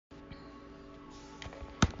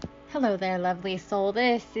Hello there, lovely soul.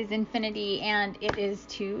 This is Infiniti, and it is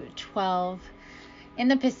 2:12 in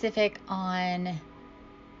the Pacific on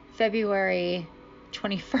February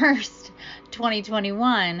 21st,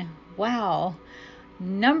 2021. Wow.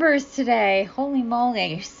 Numbers today. Holy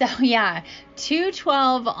moly. So yeah,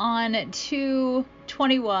 2:12 on 2/21,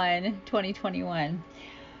 2021.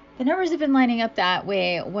 The numbers have been lining up that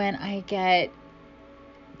way when I get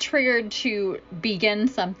triggered to begin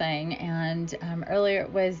something, and earlier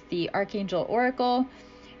it was the Archangel Oracle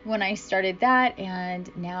when I started that, and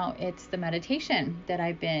now it's the meditation that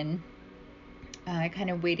I've been kind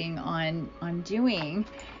of waiting on doing.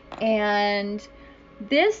 And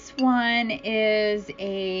this one is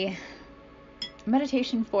a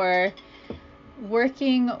meditation for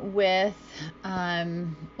working with I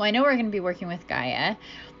know we're going to be working with Gaia.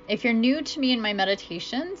 If you're new to me in my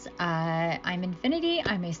meditations, I'm Infiniti.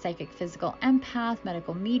 I'm a psychic physical empath,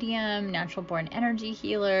 medical medium, natural born energy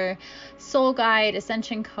healer, soul guide,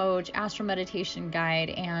 ascension coach, astral meditation guide,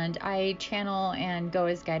 and I channel and go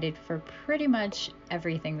as guided for pretty much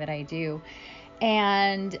everything that I do.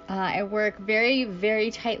 And I work very,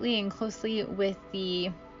 very tightly and closely with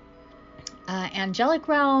the angelic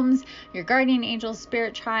realms, your guardian angels,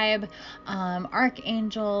 spirit tribe,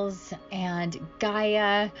 archangels, and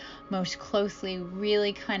Gaia most closely,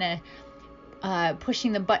 really kind of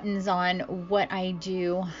pushing the buttons on what I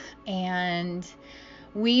do. And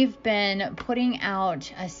we've been putting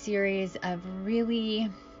out a series of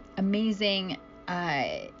really amazing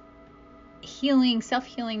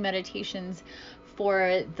self-healing meditations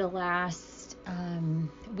for the last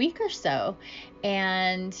week or so,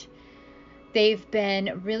 and they've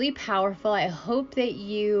been really powerful. I hope that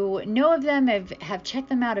you know of them, have checked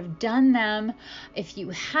them out, have done them. If you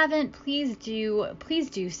haven't, please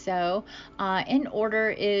do so. In order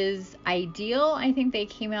is ideal. I think they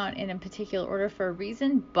came out in a particular order for a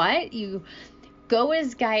reason, but you go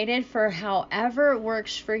as guided for however it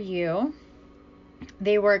works for you.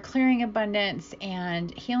 They were clearing abundance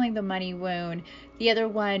and healing the money wound. The other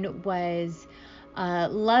one was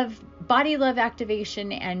body love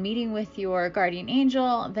activation and meeting with your guardian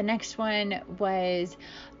angel. The next one was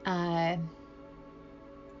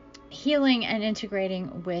healing and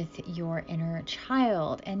integrating with your inner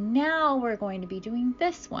child. And now we're going to be doing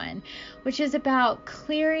this one, which is about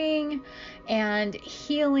clearing and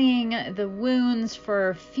healing the wounds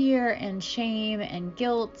for fear and shame and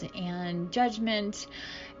guilt and judgment,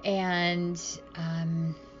 and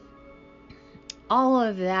all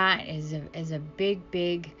of that is a big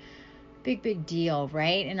deal,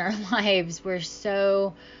 right? In our lives, we're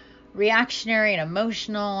so reactionary and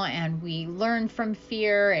emotional, and we learn from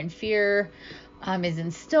fear, and fear is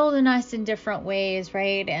instilled in us in different ways,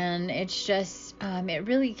 right? And it's just it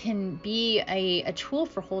really can be a tool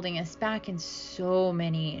for holding us back in so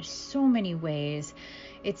many ways.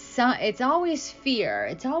 It's always fear.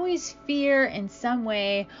 It's always fear in some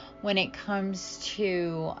way when it comes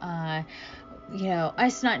to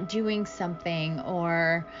us not doing something,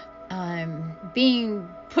 or being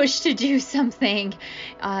pushed to do something.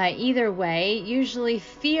 Either way, usually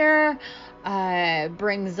fear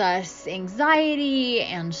brings us anxiety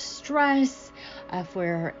and stress. If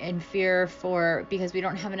we're in fear because we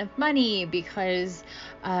don't have enough money, because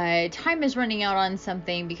time is running out on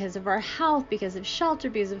something, because of our health, because of shelter,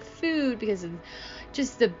 because of food, because of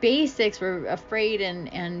just the basics. We're afraid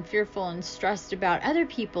and fearful and stressed about other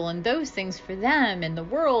people and those things for them and the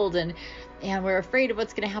world, and we're afraid of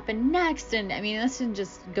what's going to happen next. And I mean, this can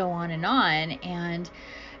just go on. And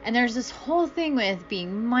there's this whole thing with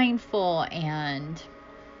being mindful and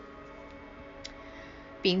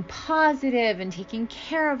being positive and taking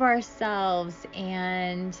care of ourselves,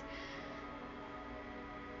 and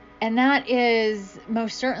that is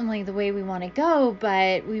most certainly the way we want to go.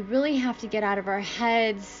 But we really have to get out of our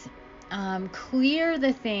heads, clear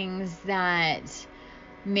the things that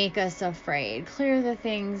make us afraid, clear the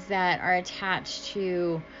things that are attached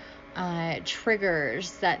to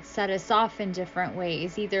triggers that set us off in different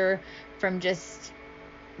ways, either from just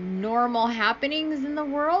normal happenings in the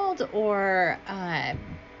world, or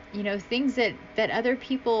things that other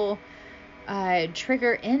people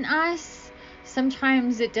trigger in us.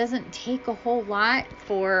 Sometimes it doesn't take a whole lot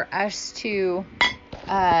for us to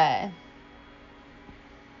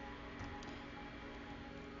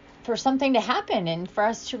for something to happen and for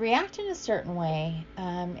us to react in a certain way.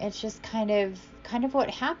 It's just kind of what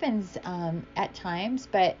happens at times.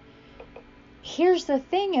 But here's the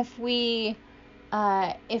thing: if we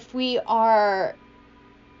are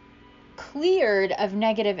cleared of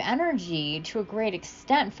negative energy to a great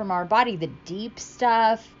extent from our body, the deep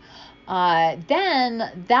stuff,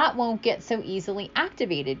 then that won't get so easily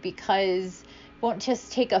activated, because it won't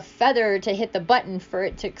just take a feather to hit the button for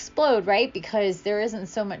it to explode, right? Because there isn't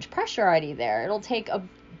so much pressure already there. It'll take a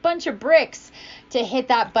bunch of bricks to hit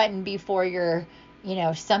that button before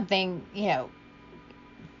something,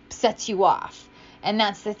 sets you off. And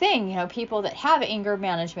that's the thing, people that have anger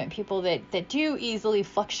management, people that do easily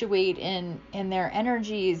fluctuate in their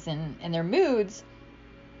energies and their moods,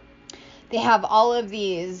 they have all of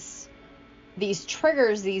these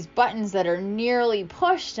triggers, these buttons that are nearly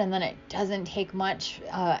pushed, and then it doesn't take much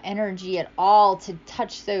energy at all to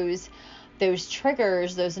touch those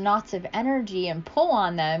triggers, those knots of energy, and pull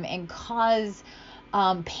on them and cause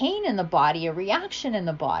pain in the body, a reaction in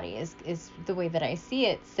the body is the way that I see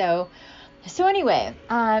it. So anyway,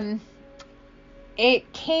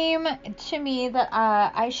 it came to me that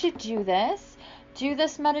I should do this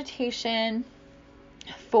meditation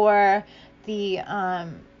for the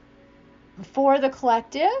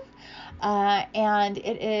collective, and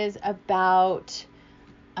it is about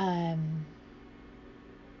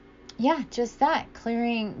just that,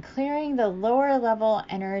 clearing the lower level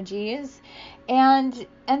energies. And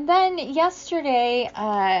then yesterday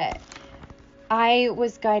I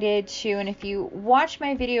was guided to, and if you watch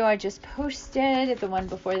my video I just posted, the one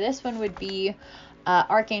before this one would be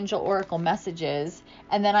Archangel Oracle messages,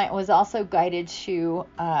 and then I was also guided to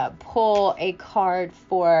pull a card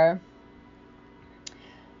from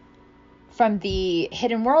the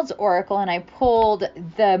Hidden Worlds Oracle, and I pulled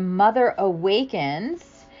the Mother Awakens.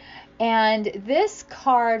 And this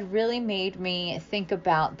card really made me think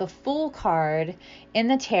about the Fool card in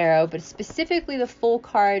the tarot, but specifically the Fool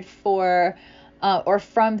card from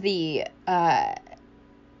the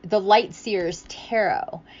Light Seers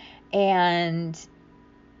Tarot. And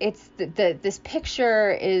it's this picture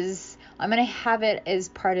is, I'm going to have it as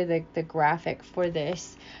part of the graphic for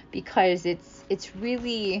this, because it's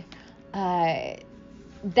really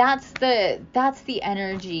that's the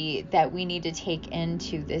energy that we need to take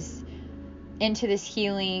into this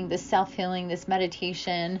healing, this self-healing, this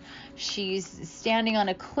meditation. She's standing on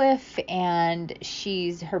a cliff, and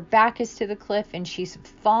her back is to the cliff, and she's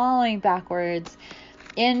falling backwards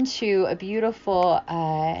into a beautiful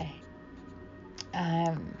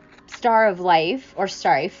flower of life.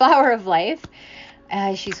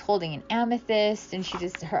 She's holding an amethyst, and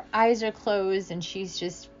her eyes are closed, and she's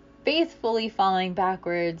just faithfully falling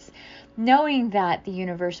backwards, knowing that the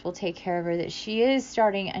universe will take care of her, that she is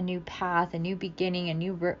starting a new path, a new beginning, a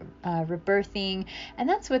new rebirthing. And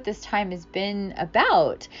that's what this time has been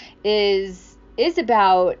about, is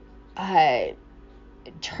about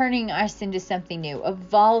turning us into something new,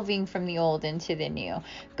 evolving from the old into the new,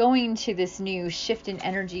 going to this new shift in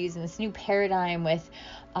energies and this new paradigm with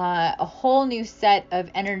a whole new set of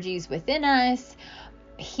energies within us,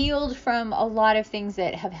 healed from a lot of things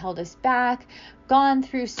that have held us back, gone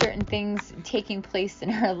through certain things taking place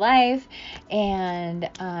in our life, and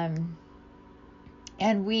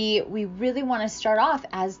we really want to start off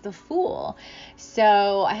as the Fool.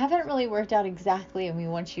 So I haven't really worked out exactly, I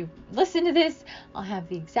mean, once you listen to this, I'll have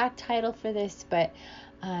the exact title for this, but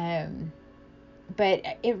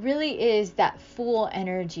it really is that Fool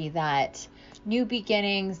energy, that new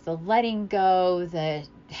beginnings, the letting go, the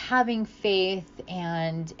having faith,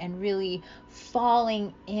 and really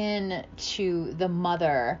falling into the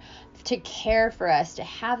Mother to care for us, to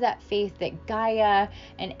have that faith that Gaia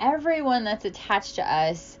and everyone that's attached to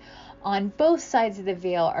us on both sides of the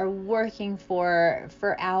veil are working for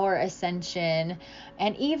our ascension.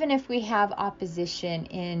 And even if we have opposition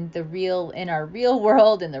in our real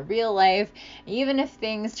world, in the real life, even if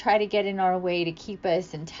things try to get in our way to keep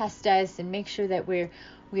us and test us and make sure that we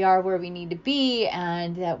are where we need to be,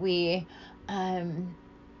 and that we're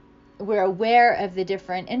aware of the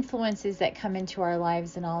different influences that come into our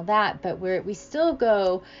lives and all that, but we still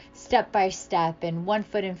go step by step and one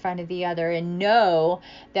foot in front of the other, and know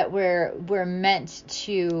that we're meant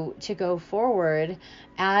to go forward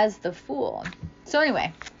as the Fool. So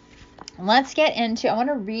anyway, let's get into, I want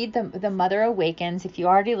to read the Mother Awakens. If you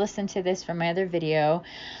already listened to this from my other video,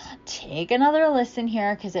 take another listen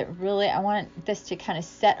here, because I want this to kind of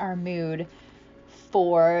set our mood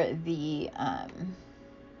for the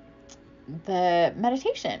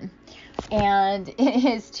meditation. And it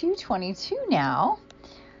is 2:22 now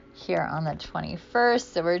here on the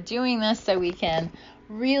 21st, so we're doing this so we can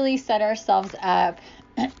really set ourselves up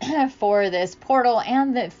for this portal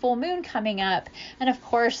and the full moon coming up, and of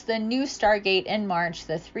course the new Stargate in March,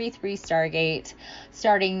 the 3/3 Stargate,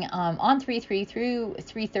 starting on 3/3 through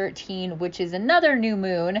 3/13, which is another new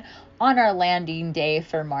moon on our landing day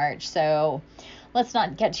for March. So let's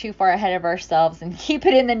not get too far ahead of ourselves and keep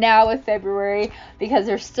it in the now with February, because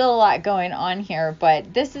there's still a lot going on here.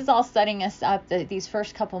 But this is all setting us up, these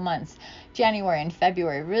first couple months, January and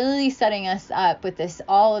February, really setting us up with this,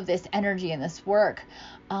 all of this energy and this work.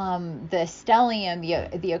 The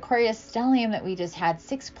stellium, the Aquarius stellium that we just had,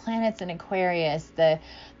 6 planets in Aquarius, the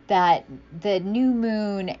new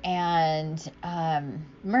moon and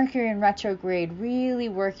Mercury in retrograde really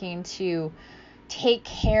working to take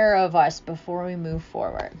care of us before we move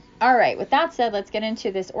forward. All right, with that said, let's get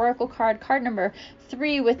into this oracle card number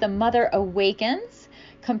 3 with the Mother Awakens,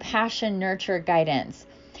 compassion, nurture, guidance.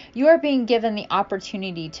 You are being given the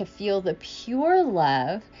opportunity to feel the pure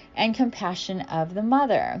love and compassion of the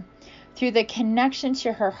mother through the connection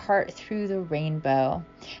to her heart through the rainbow.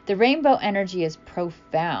 The rainbow energy is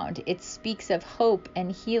profound. It speaks of hope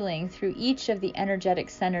and healing through each of the energetic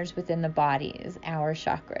centers within the bodies, our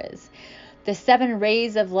chakras. The 7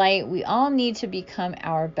 rays of light, we all need to become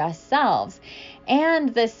our best selves, and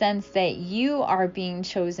the sense that you are being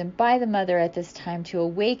chosen by the mother at this time to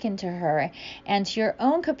awaken to her and to your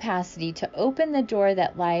own capacity to open the door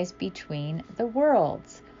that lies between the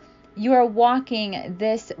worlds. You are walking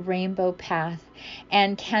this rainbow path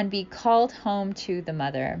and can be called home to the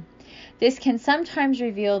mother. This can sometimes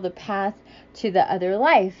reveal the path to the other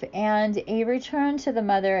life and a return to the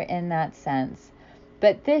mother in that sense.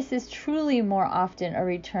 But this is truly more often a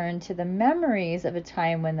return to the memories of a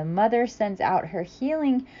time when the mother sends out her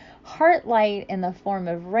healing heart light in the form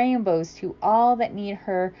of rainbows to all that need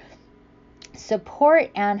her support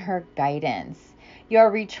and her guidance. You are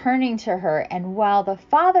returning to her, and while the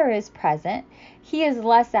Father is present, he is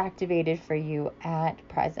less activated for you at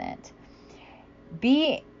present.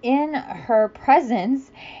 Be in her presence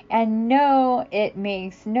and know it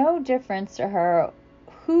makes no difference to her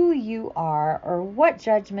who you are or what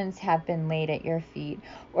judgments have been laid at your feet,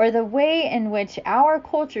 or the way in which our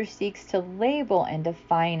culture seeks to label and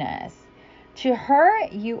define us. To her,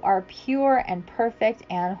 you are pure and perfect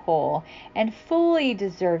and whole, and fully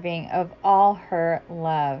deserving of all her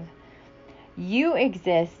love. You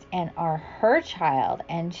exist and are her child,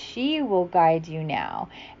 and she will guide you now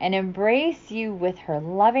and embrace you with her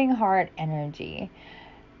loving heart energy.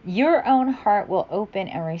 Your own heart will open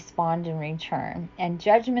and respond in return, and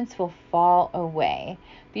judgments will fall away,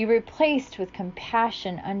 be replaced with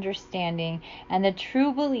compassion, understanding, and the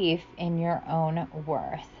true belief in your own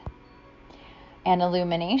worth. An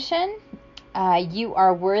illumination. You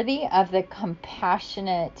are worthy of this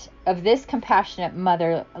compassionate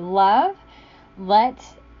mother love. Let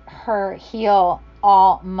her heal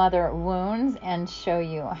all mother wounds and show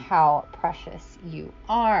you how precious you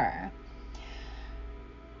are.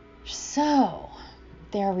 So,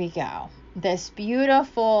 there we go. This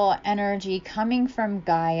beautiful energy coming from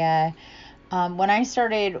Gaia. When I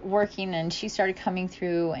started working and she started coming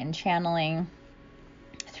through and channeling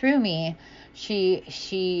through me,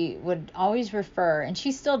 she would always refer, and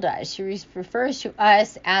she still does, she refers to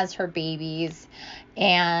us as her babies,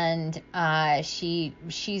 and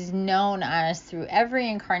she's known us through every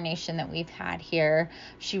incarnation that we've had here.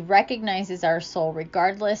 She recognizes our soul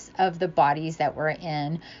regardless of the bodies that we're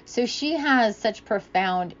in. So she has such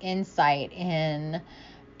profound insight in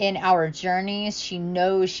our journeys. She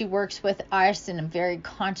knows, she works with us in a very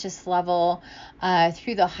conscious level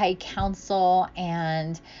through the High Council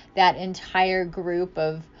and that entire group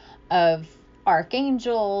of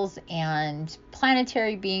archangels and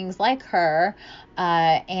planetary beings like her,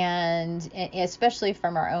 and especially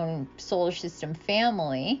from our own solar system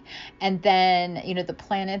family. And then, the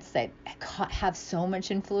planets that have so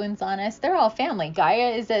much influence on us, they're all family.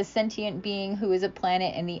 Gaia is a sentient being who is a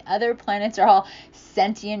planet, and the other planets are all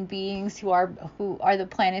sentient beings who are the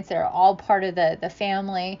planets that are all part of the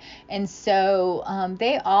family. And so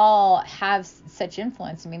they all have such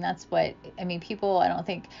influence. That's what people, I don't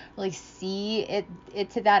think, really see it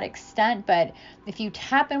to that extent. But if you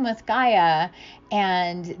tap in with Gaia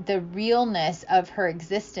and the realness of her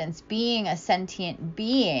existence, being a sentient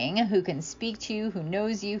being who can speak to you, who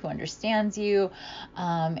knows you, who understands you,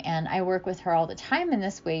 and I work with her all the time in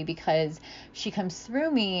this way because she comes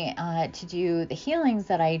through me to do the healings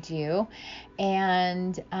that I do,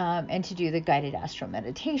 and to do the guided astral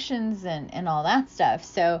meditations and all that stuff.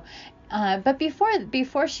 So but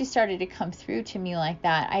before she started to come through to me like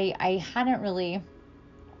that, I hadn't really,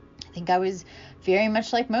 I think I was very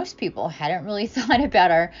much like most people, hadn't really thought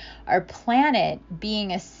about our planet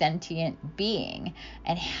being a sentient being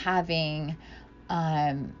and having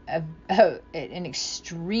an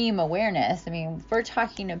extreme awareness. If we're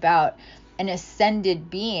talking about an ascended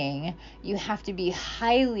being, you have to be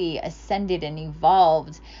highly ascended and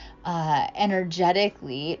evolved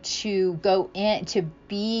energetically to go in, to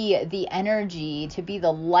be the energy, to be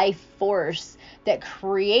the life force that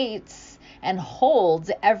creates and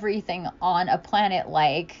holds everything on a planet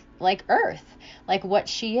like Earth, like what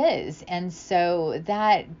she is. And so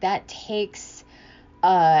that takes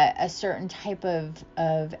a certain type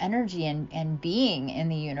of energy and being in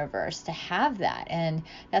the universe to have that. And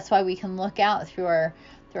that's why we can look out through our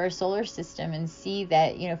solar system and see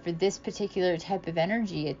that, for this particular type of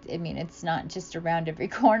energy, it's not just around every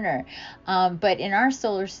corner. But in our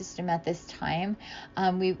solar system at this time,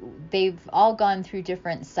 they've all gone through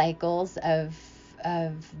different cycles of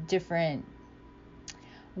different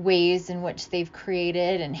ways in which they've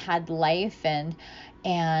created and had life, and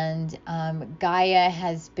Gaia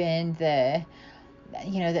has been the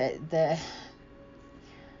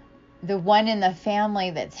one in the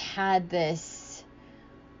family that's had this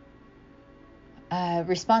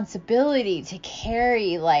responsibility to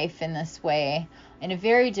carry life in this way, in a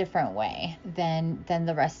very different way than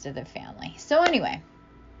the rest of the family. So anyway,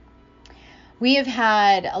 we have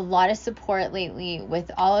had a lot of support lately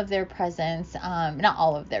with all of their presence. Not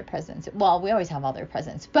all of their presence. Well, we always have all their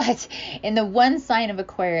presence, but in the one sign of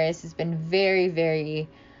Aquarius has been very, very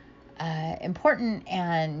important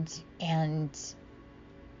and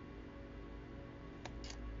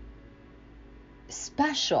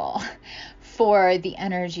special for the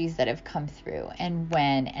energies that have come through, and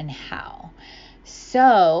when and how.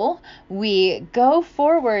 So we go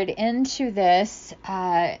forward into this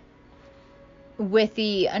with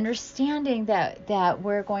the understanding that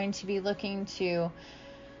we're going to be looking to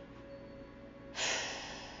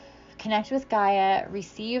connect with Gaia,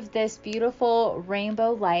 receive this beautiful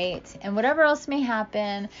rainbow light, and whatever else may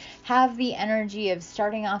happen, have the energy of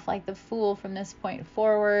starting off like the Fool from this point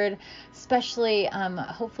forward. Especially,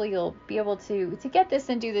 hopefully you'll be able to get this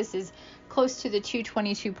and do this as close to the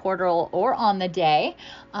 222 portal or on the day.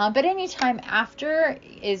 But anytime after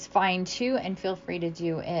is fine too, and feel free to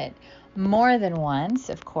do it more than once,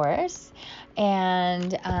 of course.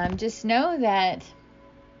 And just know that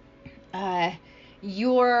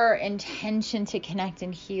your intention to connect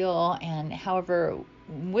and heal, and however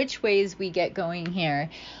which ways we get going here,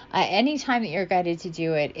 anytime that you're guided to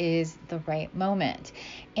do it is the right moment.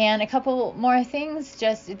 And a couple more things,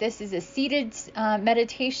 just this is a seated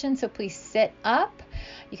meditation, so please sit up.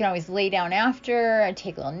 You can always lay down after and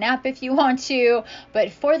take a little nap if you want to,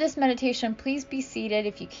 but for this meditation, please be seated.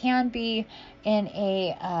 If you can be in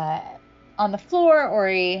on the floor or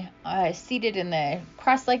seated in the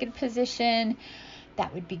cross-legged position,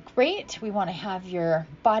 that would be great. We want to have your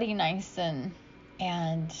body nice and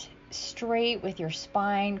straight, with your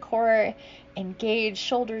spine, core engaged,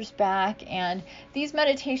 shoulders back. And these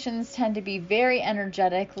meditations tend to be very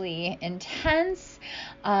energetically intense,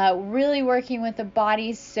 really working with the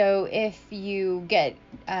body. So if you get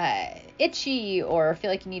itchy or feel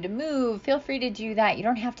like you need to move, feel free to do that. You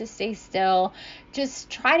don't have to stay still. Just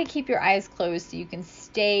try to keep your eyes closed so you can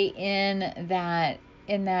stay in that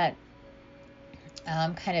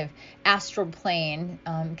kind of astral plane,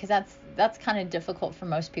 because that's kind of difficult for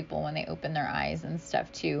most people when they open their eyes and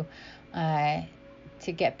stuff to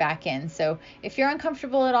get back in. So if you're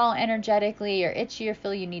uncomfortable at all energetically, or itchy, or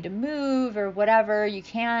feel you need to move or whatever, you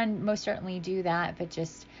can most certainly do that, but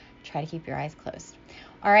just try to keep your eyes closed.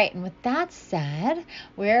 All right, and with that said,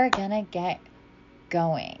 we're gonna get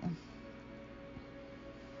going.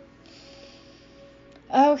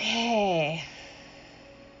 Okay.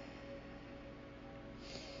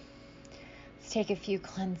 Take a few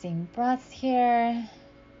cleansing breaths here.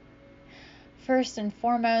 First and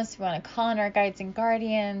foremost, we want to call on our guides and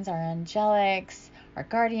guardians, our angelics, our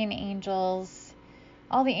guardian angels,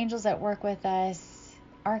 all the angels that work with us,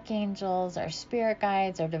 archangels, our spirit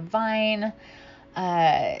guides, our divine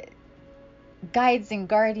guides and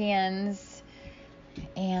guardians,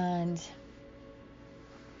 and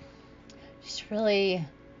just really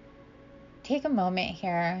take a moment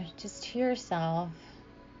here just to yourself.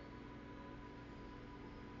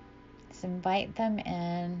 Invite them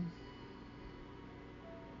in.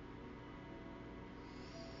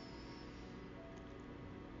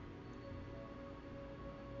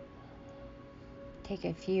 Take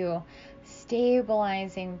a few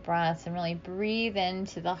stabilizing breaths and really breathe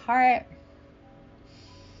into the heart.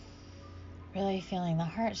 Really feeling the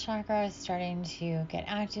heart chakra starting to get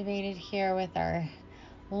activated here with our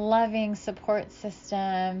loving support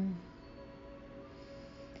system.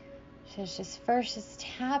 So just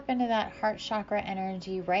tap into that heart chakra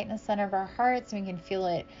energy right in the center of our hearts. We can feel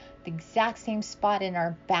it the exact same spot in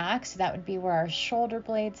our back. So that would be where our shoulder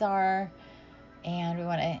blades are. And we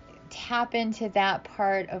want to tap into that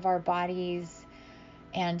part of our bodies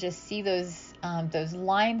and just see those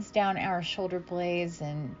lines down our shoulder blades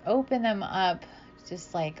and open them up,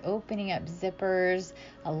 just like opening up zippers,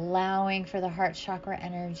 allowing for the heart chakra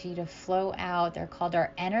energy to flow out. They're called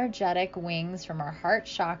our energetic wings from our heart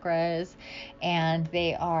chakras, and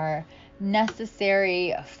they are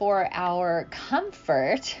necessary for our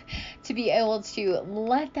comfort to be able to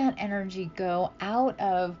let that energy go out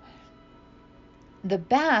of the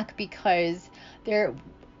back, because their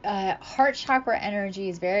heart chakra energy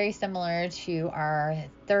is very similar to our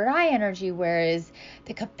third eye energy, whereas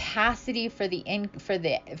the capacity for the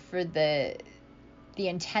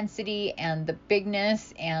intensity and the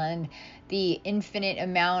bigness and the infinite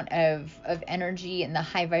amount of energy and the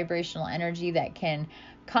high vibrational energy that can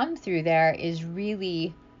come through there is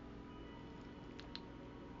really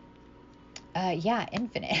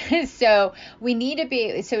infinite. So we need to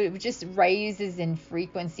be, so it just rises in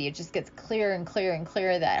frequency. It just gets clearer and clearer and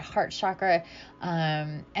clearer, that heart chakra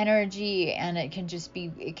energy, and it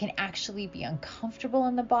can actually be uncomfortable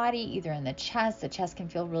in the body, either in the chest. The chest can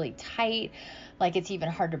feel really tight, like it's even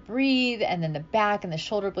hard to breathe, and then the back and the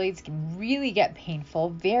shoulder blades can really get painful,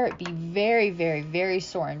 be very, very, very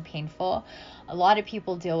sore and painful. A lot of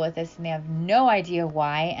people deal with this and they have no idea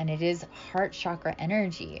why, and it is heart chakra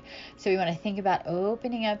energy. So we want to think about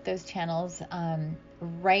opening up those channels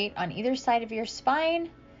right on either side of your spine,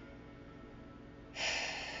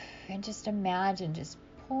 and just imagine just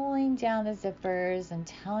pulling down the zippers and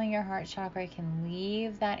telling your heart chakra can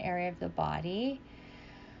leave that area of the body,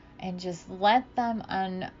 and just let them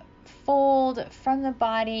unfold from the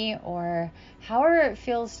body, or however it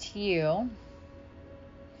feels to you.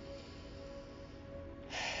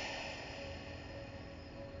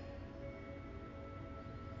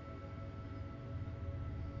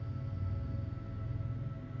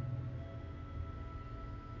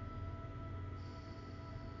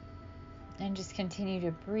 And just continue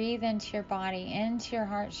to breathe into your body, into your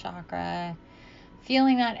heart chakra,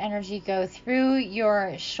 feeling that energy go through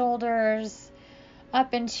your shoulders,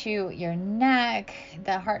 up into your neck.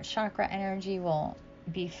 The heart chakra energy will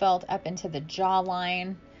be felt up into the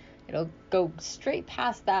jawline. It'll go straight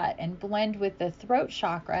past that and blend with the throat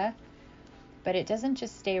chakra, but it doesn't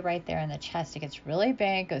just stay right there in the chest. It gets really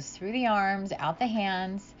big, goes through the arms, out the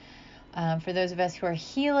hands. For those of us who are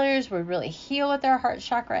healers, we really heal with our heart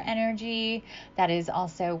chakra energy. That is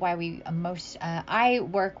also why I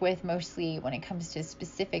work with, mostly when it comes to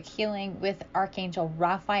specific healing, with Archangel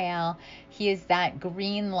Raphael. He is that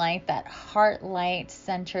green light, that heart light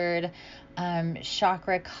centered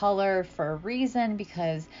chakra color for a reason,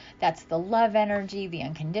 because that's the love energy, the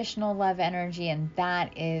unconditional love energy, and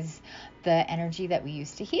that is the energy that we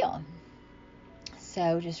use to heal.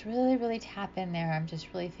 So just really, really tap in there. I'm just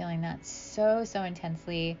really feeling that so, so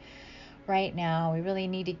intensely right now. We really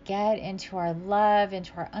need to get into our love,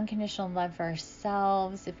 into our unconditional love for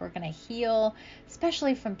ourselves if we're going to heal,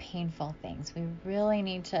 especially from painful things. We really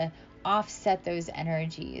need to offset those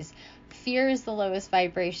energies. Fear is the lowest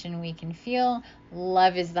vibration we can feel.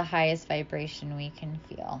 Love is the highest vibration we can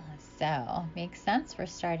feel. So, makes sense? We're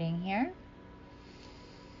starting here.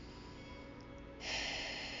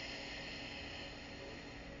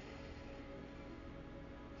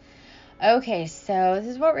 Okay, so this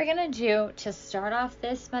is what we're going to do to start off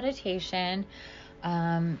this meditation.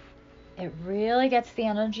 It really gets the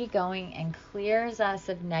energy going and clears us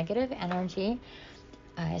of negative energy.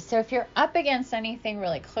 So if you're up against anything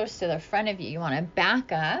really close to the front of you, you want to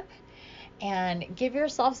back up and give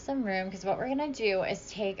yourself some room, because what we're going to do is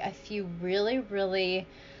take a few really, really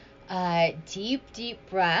deep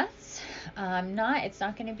breaths. It's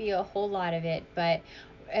not going to be a whole lot of it, but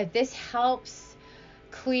this helps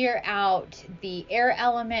clear out the air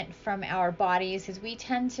element from our bodies, because we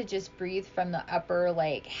tend to just breathe from the upper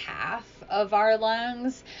half of our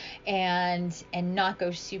lungs and not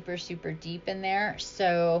go super deep in there.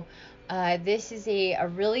 So this is a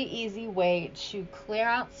really easy way to clear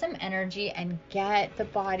out some energy and get the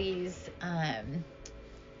bodies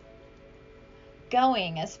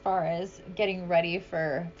going as far as getting ready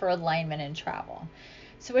for alignment and travel.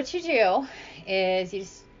 So what you do is you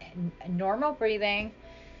just normal breathing,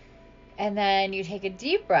 and then you take a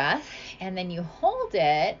deep breath, and then you hold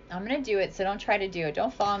it. I'm going to do it, so don't try to do it.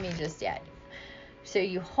 Don't follow me just yet. So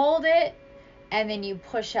you hold it, and then you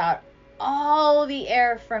push out all the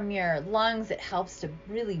air from your lungs. It helps to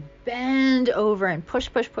really bend over and push.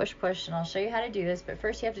 And I'll show you how to do this, but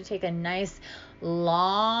first you have to take a nice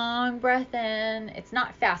long breath in. It's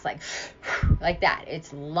not fast like that.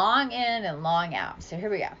 It's long in and long out. So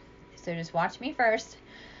here we go. So just watch me first.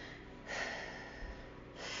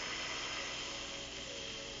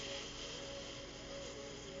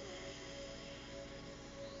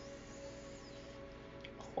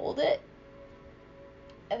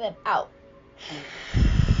 and then out.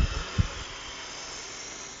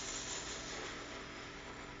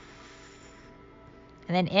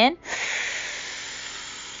 And then in.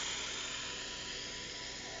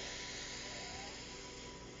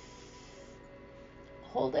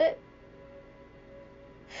 Hold it.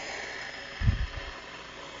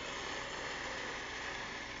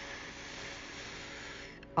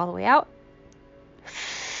 All the way out.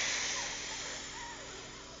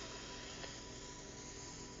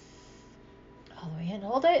 All the way in,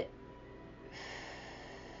 hold it.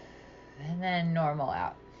 And then normal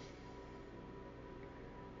out.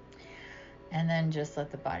 And then just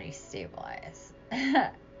let the body stabilize.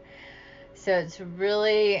 So it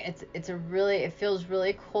feels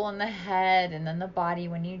really cool in the head, and then the body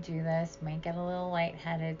when you do this might get a little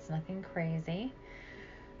lightheaded. It's nothing crazy.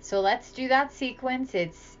 So let's do that sequence.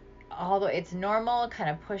 It's normal, kind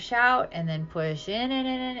of push out and then push in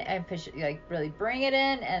and push, like really bring it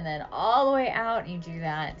in and then all the way out. And you do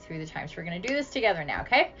that 3 times. So we're going to do this together now,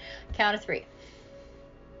 okay? Count of 3.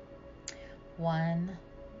 1,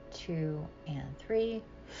 2, and 3.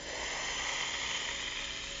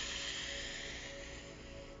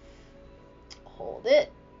 Hold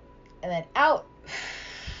it, and then out.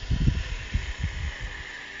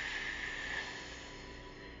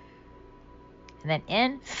 And then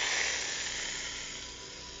in.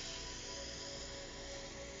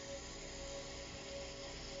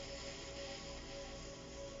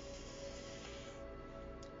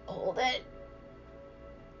 Hold it,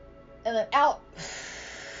 and then out.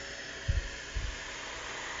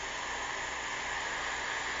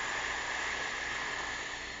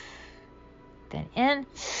 Then in.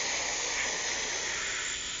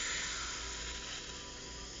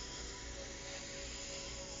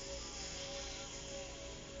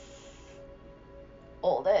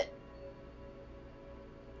 Hold it.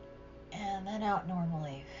 And then out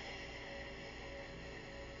normally.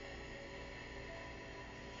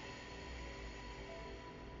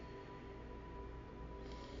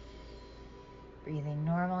 Breathing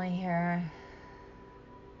normally here.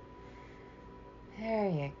 There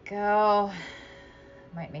you go.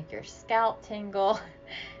 Might make your scalp tingle,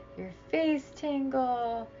 your face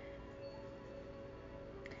tingle.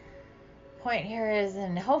 Point here is,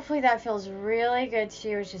 and hopefully that feels really good to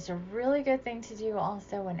you. It's just a really good thing to do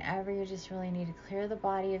also whenever you just really need to clear the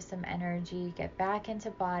body of some energy, get back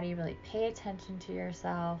into body, really pay attention to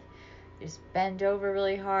yourself. Just bend over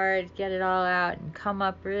really hard, get it all out, and come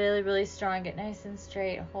up really, really strong. Get nice and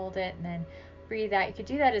straight, hold it, and then breathe out. You could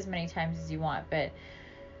do that as many times as you want, but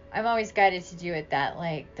I'm always guided to do it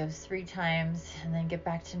those 3 times, and then get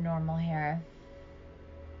back to normal here.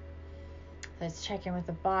 Let's check in with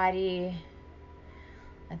the body.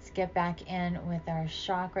 Let's get back in with our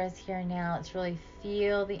chakras here now. Let's really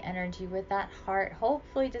feel the energy with that heart.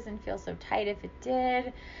 Hopefully it doesn't feel so tight. If it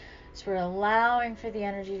did, so we're allowing for the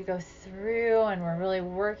energy to go through, and we're really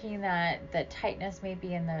working that tightness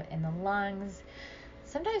maybe in the lungs.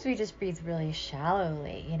 Sometimes we just breathe really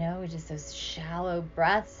shallowly, we just those shallow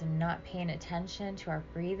breaths and not paying attention to our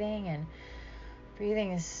breathing. And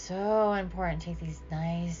breathing is so important. Take these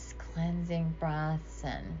nice cleansing breaths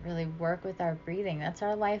and really work with our breathing. That's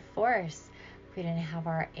our life force. If we didn't have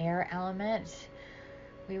our air element,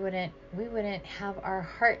 we wouldn't have our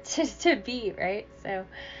heart to beat, right? So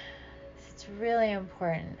it's really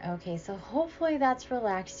important. Okay, so hopefully that's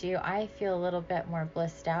relaxed you. I feel a little bit more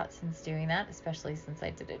blissed out since doing that, especially since I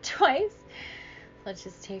did it twice. Let's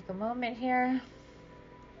just take a moment here.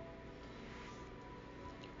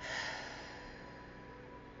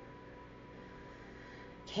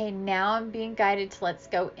 Okay, now I'm being guided to let's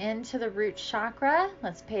go into the root chakra.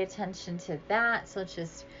 Let's pay attention to that. So let's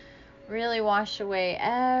just really wash away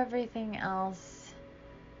everything else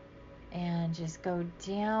and just go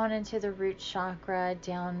down into the root chakra,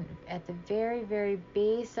 down at the very, very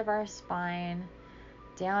base of our spine,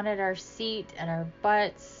 down at our seat, at our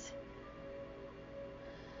butts.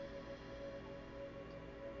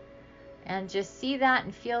 And just see that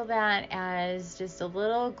and feel that as just a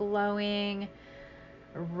little glowing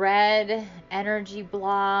red energy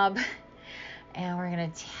blob. And we're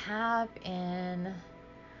going to tap in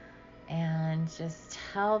and just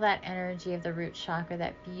tell that energy of the root chakra,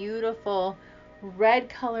 that beautiful red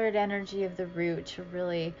colored energy of the root, to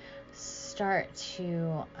really start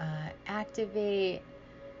to activate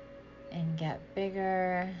and get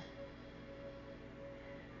bigger,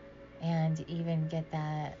 and even get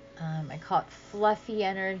that I call it fluffy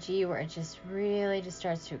energy, where it just really just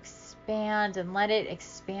starts to expand, and let it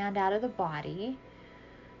expand out of the body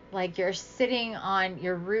like you're sitting on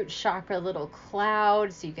your root chakra little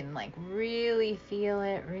cloud, so you can really feel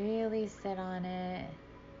it, really sit on it.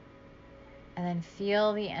 And then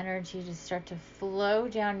feel the energy just start to flow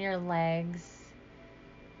down your legs,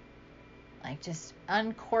 like just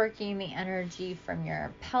uncorking the energy from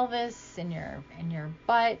your pelvis and your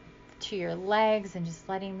butt to your legs, and just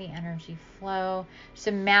letting the energy flow. Just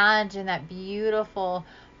imagine that beautiful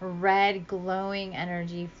red glowing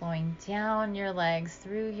energy flowing down your legs,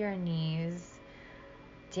 through your knees,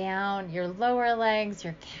 down your lower legs,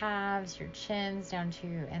 your calves, your chins, down to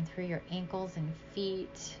and through your ankles and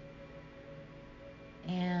feet.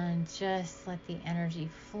 And just let the energy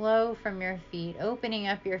flow from your feet, opening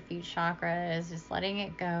up your feet chakras, just letting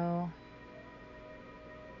it go.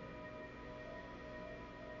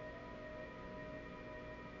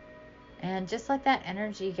 And just let that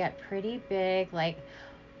energy get pretty big. Like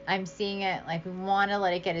I'm seeing it, like we want to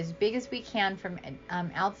let it get as big as we can from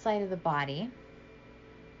outside of the body.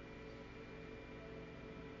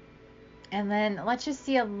 And then let's just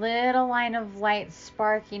see a little line of light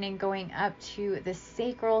sparking and going up to the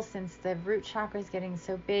sacral. Since the root chakra is getting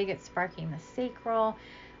so big, it's sparking the sacral.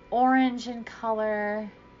 Orange in color.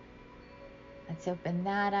 Let's open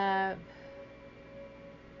that up.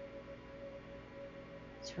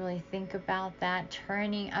 Just really think about that.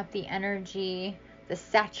 Turning up the energy, the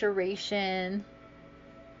saturation.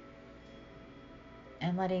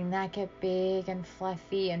 And letting that get big and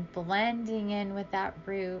fluffy and blending in with that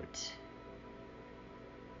root.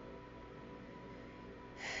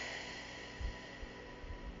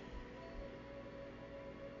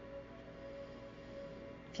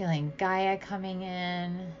 Feeling Gaia coming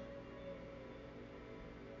in.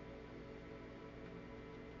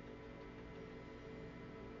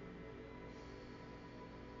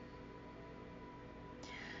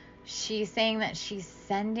 She's saying that she's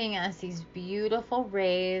sending us these beautiful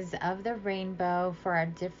rays of the rainbow for our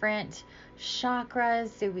different chakras,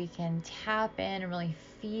 so we can tap in and really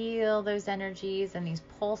feel those energies and these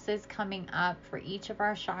pulses coming up for each of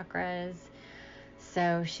our chakras.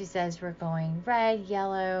 So she says we're going red,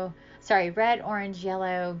 orange,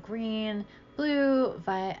 yellow, green, blue,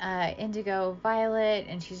 indigo, violet,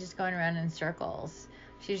 and she's just going around in circles.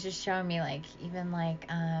 She's just showing me like, even like,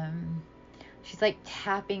 she's like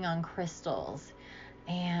tapping on crystals.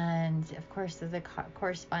 And of course, there's the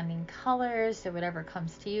corresponding colors. So whatever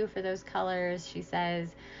comes to you for those colors, she says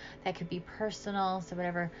that could be personal. So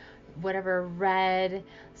whatever red.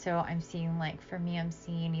 So I'm seeing, like for me, I'm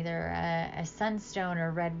seeing either a sunstone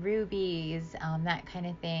or red rubies, that kind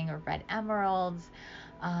of thing, or red emeralds.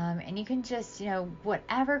 And you can just,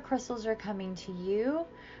 whatever crystals are coming to you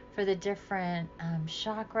for the different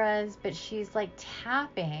chakras. But she's like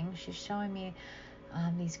tapping. She's showing me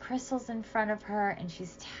these crystals in front of her, and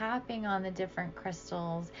she's tapping on the different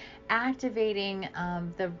crystals, activating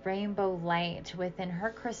the rainbow light within her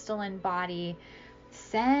crystalline body,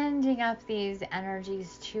 sending up these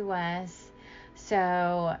energies to us.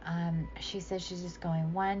 So she says she's just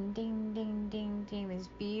going one ding, ding, ding, ding, these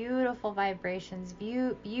beautiful vibrations,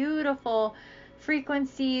 beautiful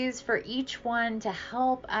frequencies for each one to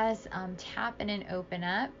help us tap in and open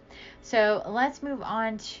up. So let's move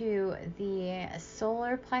on to the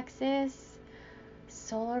solar plexus.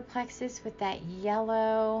 Solar plexus with that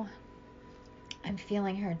yellow. I'm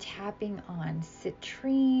feeling her tapping on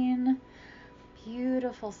citrine.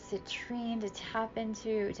 Beautiful citrine to tap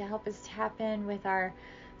into, to help us tap in with our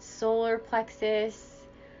solar plexus.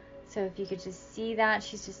 So if you could just see that,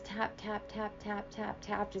 she's just tap, tap, tap, tap, tap,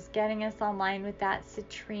 tap, just getting us online with that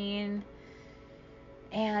citrine.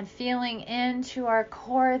 And feeling into our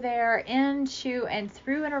core there, into and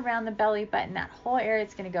through and around the belly button, that whole area.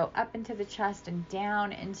 It's going to go up into the chest and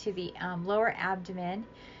down into the lower abdomen.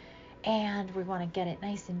 And we want to get it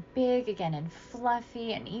nice and big again and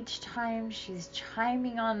fluffy. And each time she's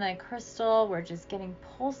chiming on the crystal, we're just getting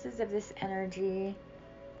pulses of this energy.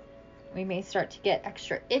 We may start to get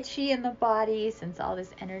extra itchy in the body since all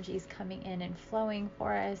this energy is coming in and flowing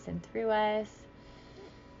for us and through us.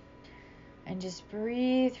 And just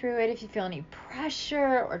breathe through it. If you feel any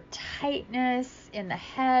pressure or tightness in the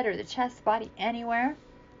head or the chest, body, anywhere,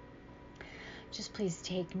 just please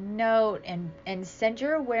take note and send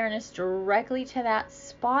your awareness directly to that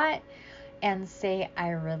spot and say,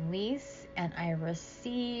 I release and I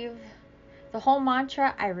receive. The whole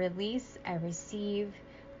mantra, I release, I receive,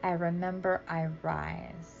 I remember, I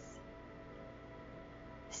rise.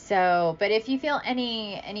 So, but if you feel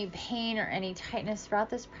any pain or any tightness throughout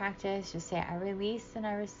this practice, just say, I release and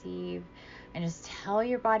I receive, and just tell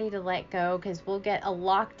your body to let go, because we'll get a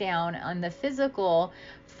lockdown on the physical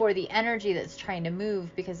for the energy that's trying to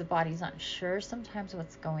move, because the body's not sure sometimes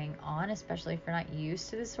what's going on, especially if you're not used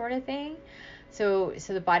to this sort of thing. So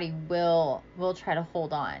the body will try to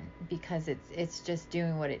hold on, because it's just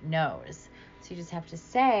doing what it knows. So you just have to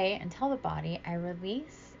say and tell the body, I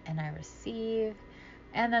release and I receive.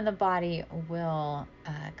 And then the body will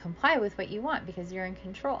comply with what you want because you're in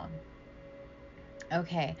control.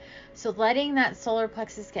 Okay, so letting that solar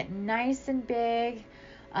plexus get nice and big.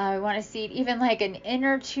 We want to see it even like an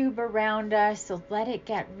inner tube around us. So let it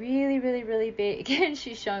get really, really, really big. And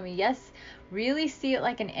she's showing me, yes, really see it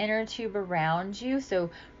like an inner tube around you. So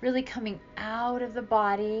really coming out of the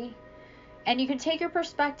body. And you can take your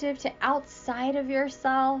perspective to outside of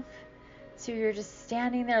yourself. So you're just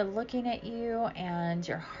standing there looking at you, and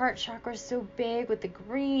your heart chakra is so big with the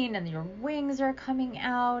green, and your wings are coming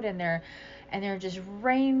out, and they're just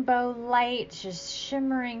rainbow light just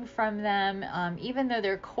shimmering from them. Even though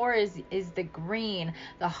their core is the green,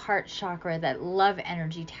 the heart chakra, that love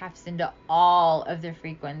energy taps into all of the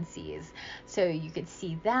frequencies. So you could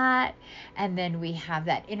see that. And then we have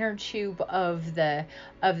that inner tube of the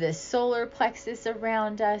solar plexus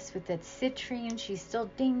around us with that citrine. She's still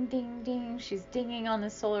ding, ding, ding. She's dinging on the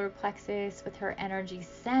solar plexus with her energy,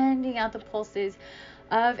 sending out the pulses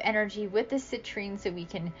of energy with the citrine, so we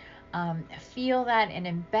can feel that and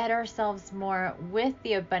embed ourselves more with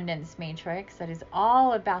the abundance matrix. That is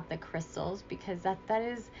all about the crystals, because that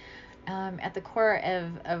is at the core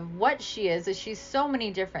of what she is. She's so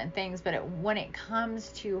many different things, but when it comes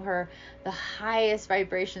to her, the highest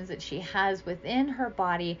vibrations that she has within her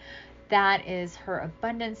body, that is her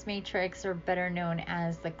abundance matrix, or better known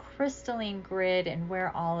as the crystalline grid, and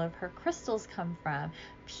where all of her crystals come from.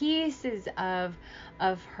 Pieces of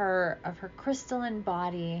her crystalline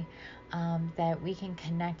body that we can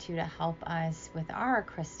connect to help us with our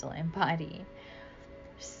crystalline body.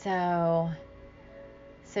 So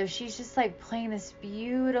she's just like playing this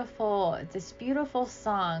beautiful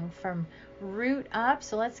song from root up.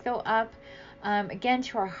 So let's go up again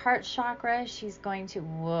to our heart chakra. She's going to,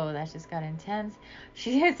 whoa, that just got intense.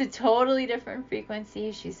 She has a totally different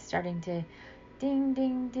frequency. She's starting to ding,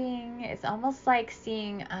 ding, ding. It's almost like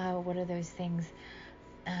seeing, what are those things?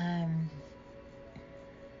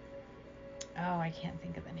 I can't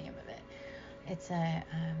think of the name of it. It's a,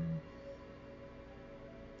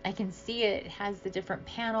 I can see it. It has the different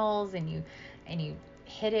panels, and you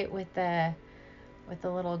hit it with the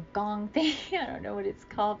little gong thing. I don't know what it's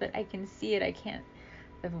called, but I can see it. I can't,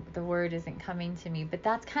 the word isn't coming to me, but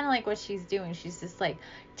that's kind of like what she's doing. She's just like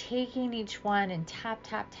taking each one and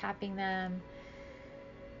tapping them.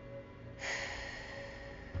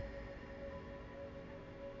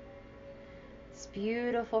 This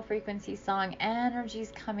beautiful frequency song,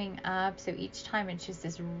 energy's coming up. So each time it's just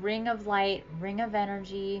this ring of light, ring of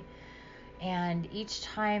energy. And each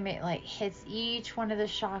time it like hits each one of the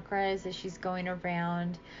chakras as she's going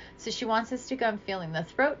around. So she wants us to go, I'm feeling the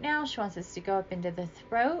throat now. She wants us to go up into the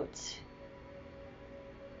throat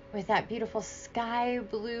with that beautiful sky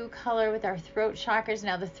blue color with our throat chakras.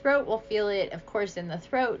 Now the throat, we'll feel it, of course, in the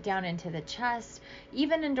throat, down into the chest,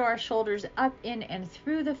 even into our shoulders, up in and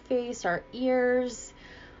through the face, our ears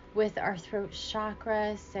with our throat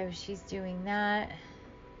chakra. So she's doing that.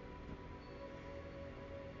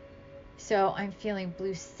 So I'm feeling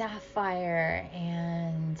blue sapphire,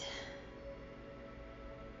 and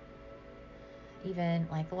even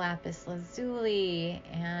like lapis lazuli,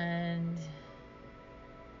 and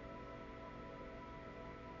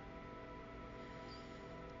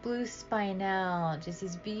blue spinel, just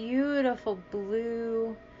these beautiful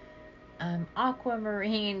blue,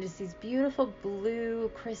 aquamarine, just these beautiful blue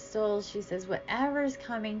crystals. She says whatever's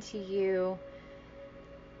coming to you.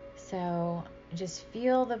 So just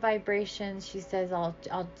feel the vibrations. She says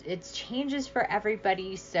it changes for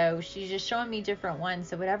everybody. So she's just showing me different ones.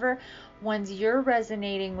 So whatever ones you're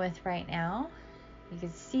resonating with right now, you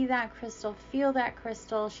can see that crystal, feel that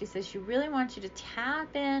crystal. She says she really wants you to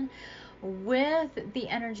tap in with the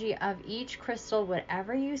energy of each crystal,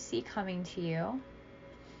 whatever you see coming to you.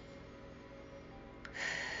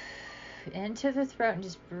 Into the throat, and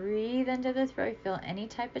just breathe into the throat. Feel any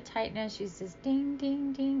type of tightness. She says ding,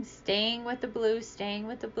 ding, ding. Staying with the blue,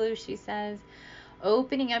 she says.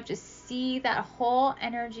 Opening up, just see that whole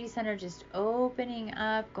energy center just opening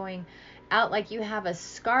up, going out like you have a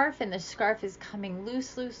scarf, and the scarf is coming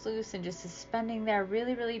loose, and just suspending there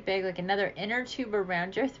really, really big, like another inner tube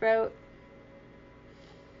around your throat.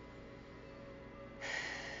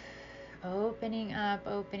 Opening up,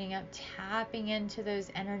 tapping into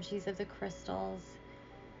those energies of the crystals.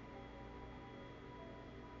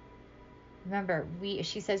 Remember,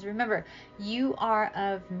 she says, remember, you are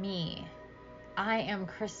of me. I am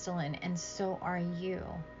crystalline, and so are you.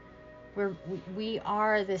 We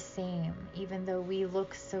are the same, even though we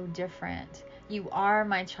look so different. You are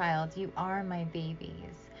my child. You are my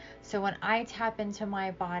babies. So when I tap into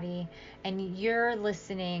my body and you're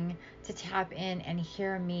listening to tap in and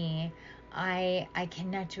hear me, I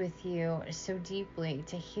connect with you so deeply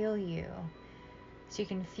to heal you. So you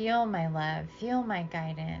can feel my love, feel my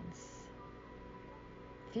guidance,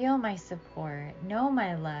 feel my support, know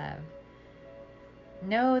my love.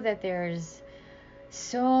 Know that there's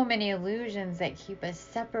so many illusions that keep us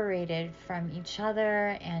separated from each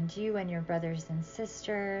other and you and your brothers and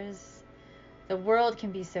sisters. The world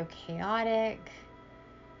can be so chaotic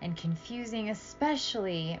and confusing,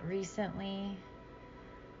 especially recently.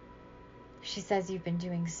 She says you've been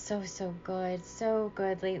doing so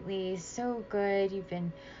good lately, so good. You've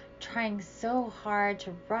been trying so hard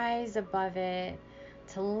to rise above it,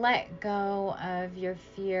 to let go of your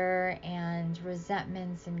fear and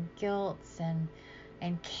resentments and guilts and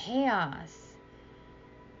chaos.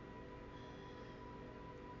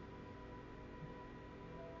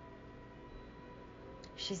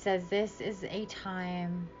 She says this is a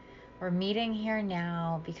time we're meeting here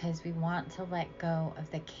now because we want to let go of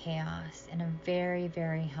the chaos in a very,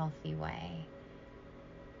 very healthy way.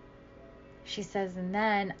 She says, and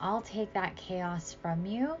then I'll take that chaos from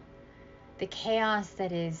you, the chaos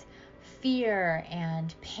that is fear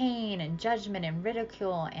and pain and judgment and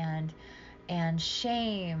ridicule and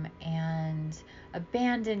shame and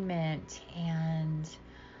abandonment and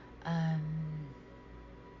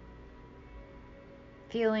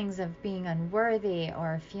feelings of being unworthy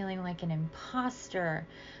or feeling like an imposter,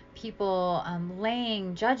 people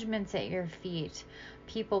laying judgments at your feet,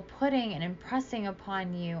 people putting and impressing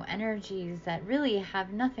upon you energies that really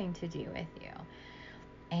have nothing to do with you.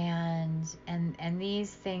 And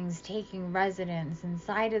these things taking residence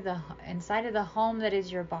inside of the home that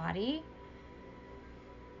is your body.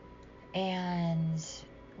 And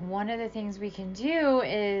one of the things we can do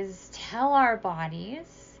is tell our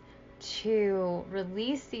bodies to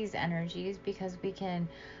release these energies, because we can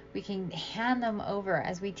hand them over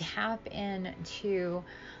as we tap in to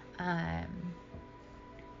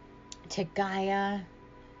GAIA.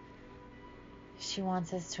 She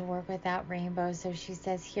wants us to work with that rainbow. So she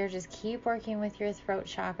says here, just keep working with your throat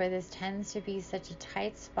chakra. This tends to be such a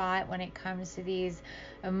tight spot when it comes to these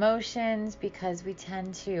emotions because we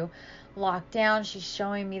tend to lock down. She's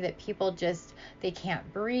showing me that people they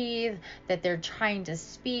can't breathe, that they're trying to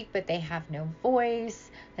speak, but they have no voice,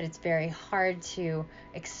 that it's very hard to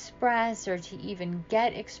express or to even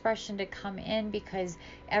get expression to come in because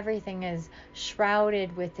everything is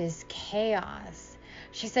shrouded with this chaos.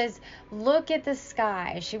 She says, look at the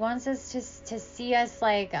sky. She wants us to see us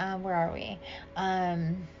like, where are we?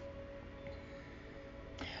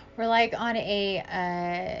 We're like on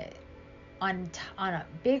a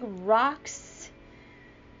big rocks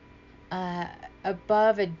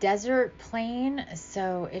above a desert plain.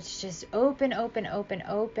 So it's just open,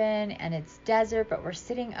 and it's desert, but we're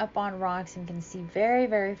sitting up on rocks and can see very,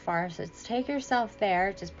 very far. So let's take yourself there.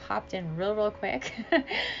 It just popped in real quick.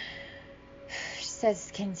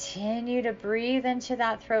 Says continue to breathe into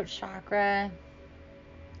that throat chakra.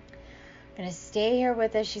 I'm going to stay here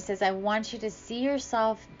with us. She says, I want you to see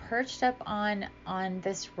yourself perched up on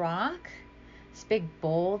this rock, this big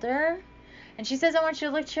boulder. And she says, I want you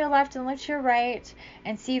to look to your left and look to your right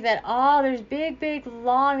and see that there's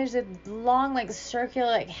there's a long like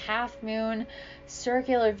circular, like half moon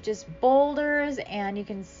circle of just boulders, and you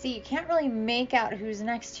can see, you can't really make out who's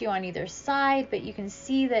next to you on either side, but you can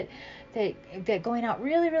see that going out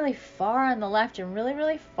really, really far on the left and really,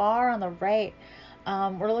 really far on the right.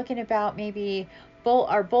 We're looking about maybe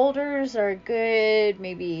our boulders are good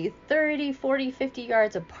maybe 30, 40, 50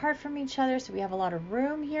 yards apart from each other, so we have a lot of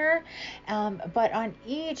room here. But on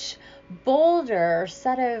each boulder,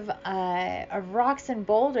 set of rocks and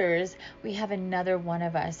boulders, we have another one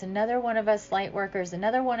of us light workers,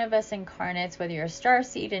 another one of us incarnates, whether you're a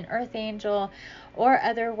starseed, an earth angel, or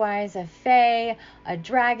otherwise a fae, a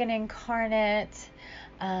dragon incarnate.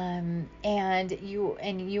 And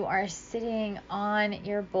you are sitting on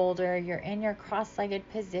your boulder. You're in your cross-legged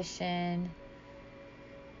position.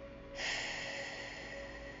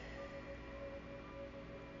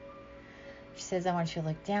 She says, I want you to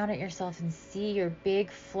look down at yourself and see your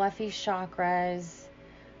big fluffy chakras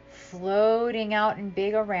floating out and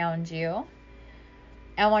big around you.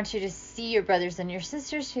 I want you to see your brothers and your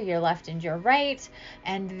sisters to your left and your right,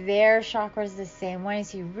 and their chakras the same way.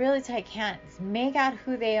 So you really can't make out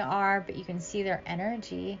who they are, but you can see their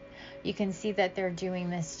energy. You can see that they're doing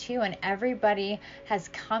this too, and everybody has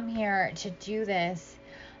come here to do this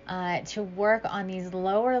to work on these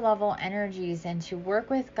lower level energies and to work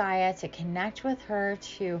with Gaia, to connect with her,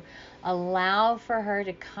 to allow for her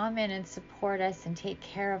to come in and support us and take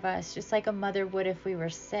care of us, just like a mother would if we were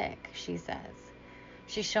sick, she says.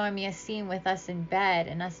 She's showing me a scene with us in bed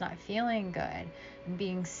and us not feeling good and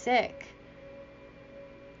being sick,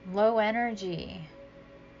 low energy,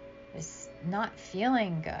 just not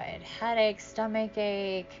feeling good, headache, stomach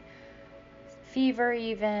ache, fever,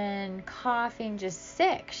 even coughing, just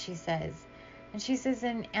sick, she says. And she says,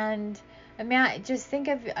 and just think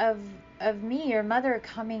of me, your mother,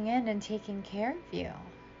 coming in and taking care of you.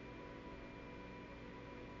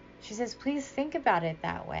 She says, please think about it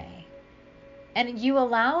that way. And you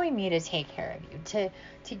allowing me to take care of you,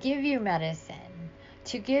 to give you medicine,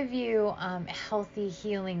 to give you healthy,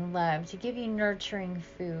 healing love, to give you nurturing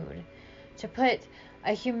food, to put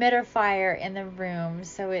a humidifier in the room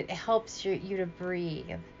so it helps you to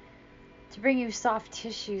breathe, to bring you soft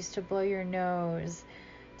tissues to blow your nose,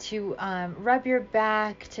 to rub your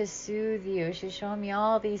back to soothe you. She's showing me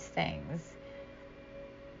all these things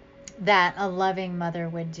that a loving mother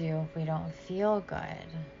would do if we don't feel good.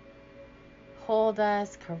 Hold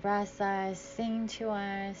us, caress us, sing to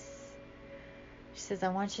us. She says, I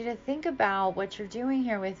want you to think about what you're doing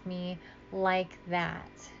here with me like that.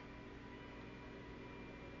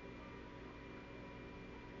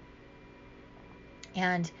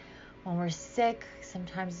 And when we're sick,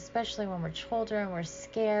 sometimes, especially when we're children, we're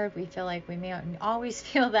scared. We feel like we may not always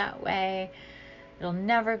feel that way. It'll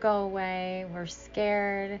never go away. We're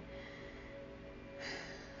scared.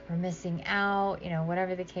 We're missing out,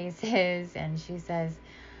 whatever the case is. And she says,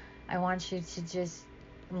 I want you to just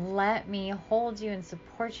let me hold you and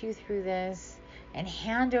support you through this and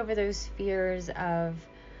hand over those fears of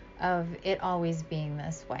it always being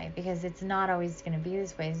this way, because it's not always going to be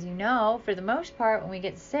this way. As you know, for the most part, when we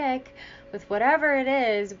get sick with whatever it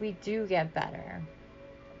is, we do get better.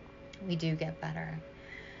 We do get better.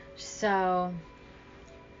 So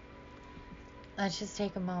let's just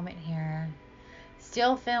take a moment here.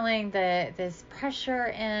 Still feeling this pressure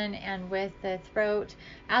in and with the throat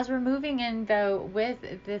as we're moving in, though, with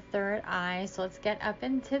the third eye. So let's get up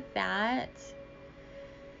into that.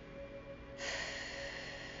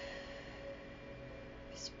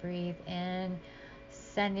 Just breathe in,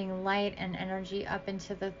 sending light and energy up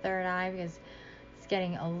into the third eye, because it's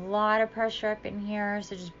getting a lot of pressure up in here.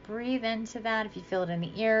 So just breathe into that. If you feel it in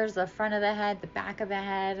the ears, the front of the head, the back of the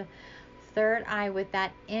head, third eye with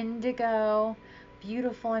that indigo,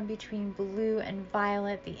 beautiful in between blue and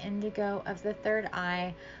violet, the indigo of the third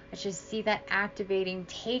eye. Let's just see that activating,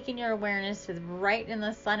 taking your awareness to right in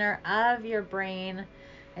the center of your brain,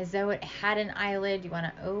 as though it had an eyelid. You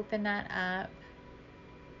want to open that up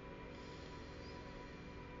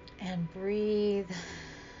and breathe.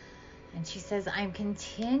 And she says, I'm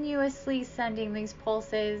continuously sending these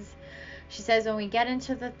pulses. She says, when we get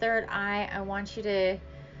into the third eye, I want you to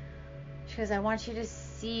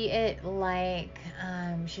see it like,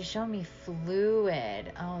 she's showing me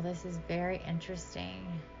fluid. Oh, this is very interesting.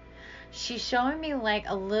 She's showing me like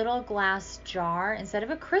a little glass jar instead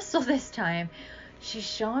of a crystal this time. She's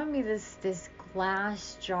showing me this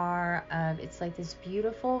glass jar of, it's like this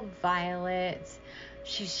beautiful violet.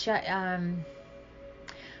 She says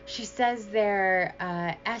they're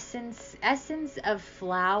essence of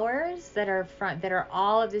flowers that are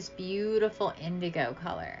all of this beautiful indigo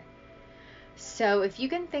color. So if you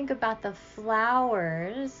can think about the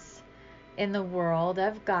flowers in the world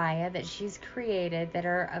of Gaia that she's created that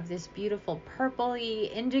are of this beautiful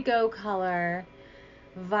purpley indigo color,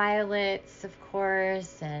 violets, of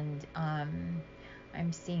course, and I'm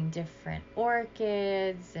seeing different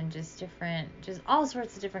orchids and just all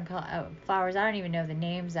sorts of different flowers I don't even know the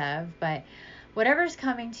names of, but whatever's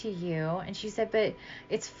coming to you. And she said, but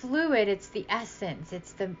it's fluid, it's the essence,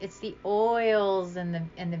 it's the oils and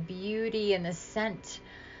the beauty and the scent,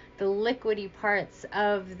 the liquidy parts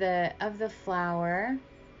of the flower,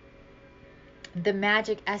 the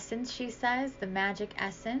magic essence. She says the magic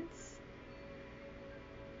essence.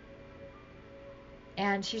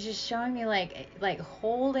 And she's just showing me like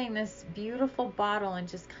holding this beautiful bottle and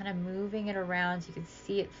just kind of moving it around so you can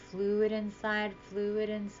see it fluid inside.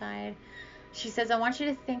 She says, I want you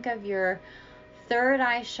to think of your third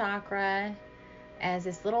eye chakra as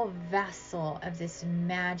this little vessel of this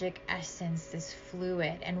magic essence, this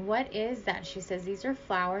fluid. And what is that? She says, these are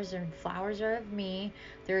flowers, and flowers are of me.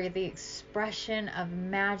 They're the expression of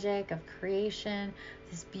magic, of creation,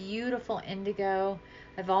 this beautiful indigo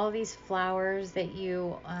of all of these flowers that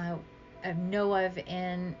you know of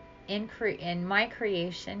in my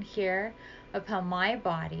creation here upon my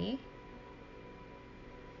body.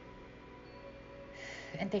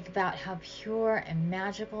 and think about how pure and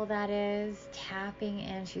magical that is. Tapping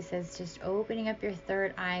in, she says, just opening up your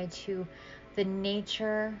third eye to the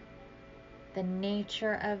nature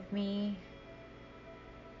of me.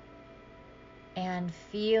 And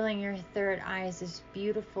feeling your third eye as this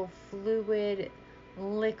beautiful, fluid,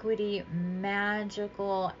 liquidy,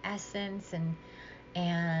 magical essence,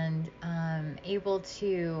 and able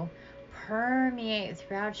to permeate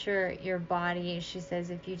throughout your body. She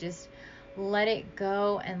says if you just let it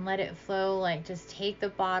go and let it flow, like just take the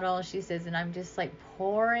bottle, she says, and I'm just like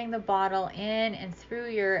pouring the bottle in and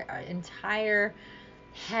through your entire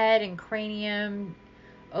head and cranium,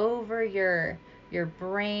 over your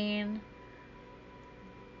brain.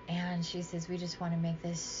 And she says, we just want to make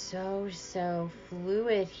this so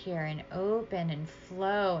fluid here and open and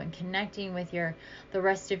flow and connecting with the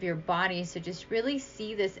rest of your body. So just really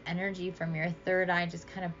see this energy from your third eye just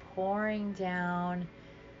kind of pouring down,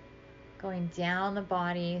 going down the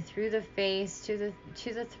body, through the face, to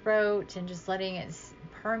the throat, and just letting it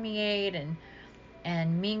permeate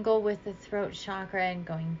and mingle with the throat chakra, and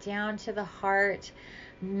going down to the heart,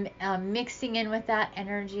 mixing in with that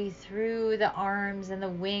energy through the arms and the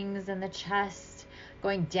wings and the chest,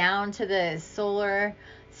 going down to the solar,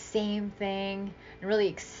 same thing, and really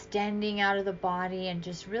extending out of the body and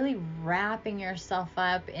just really wrapping yourself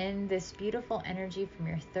up in this beautiful energy from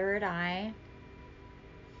your third eye.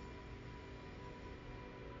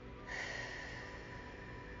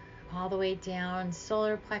 All the way down,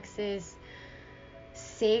 solar plexus,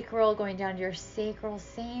 sacral, going down to your sacral,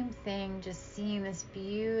 same thing, just seeing this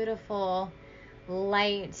beautiful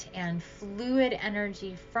light and fluid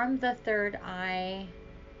energy from the third eye.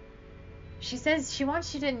 She says she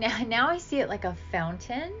wants you to, now I see it like a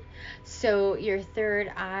fountain. So your third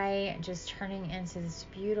eye just turning into this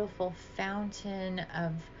beautiful fountain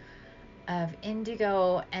of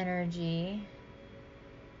indigo energy.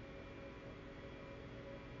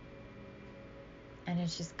 And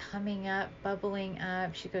it's just coming up, bubbling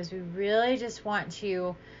up. She goes, we really just want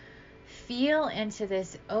to feel into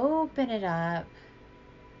this, open it up,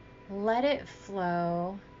 let it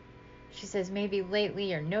flow. She says, maybe lately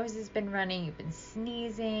your nose has been running, you've been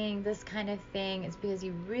sneezing, this kind of thing. It's because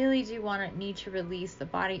you really do need to release. The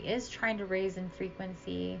body is trying to raise in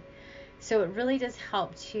frequency. So it really does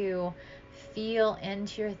help to feel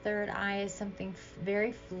into your third eye as something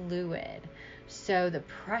very fluid. So the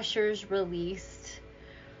pressure's released.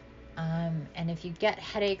 And if you get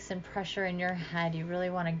headaches and pressure in your head, you really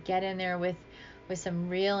want to get in there with some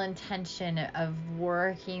real intention of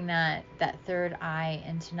working that third eye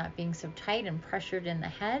into not being so tight and pressured in the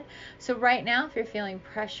head. So right now, if you're feeling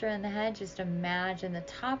pressure in the head, just imagine the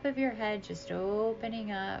top of your head just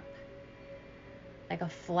opening up like a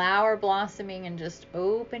flower blossoming, and just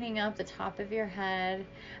opening up the top of your head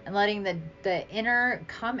and letting the inner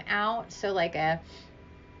come out. So like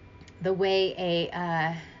the way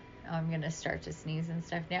I'm going to start to sneeze and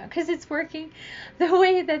stuff now because it's working. The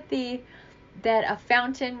way that a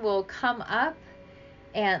fountain will come up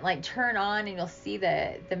and like turn on, and you'll see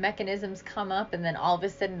the mechanisms come up, and then all of a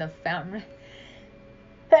sudden the fountain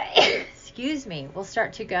excuse me, will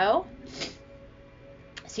start to go.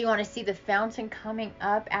 So you want to see the fountain coming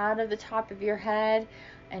up out of the top of your head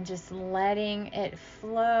and just letting it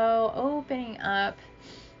flow, opening up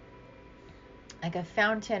like a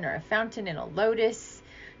fountain, or a fountain in a lotus.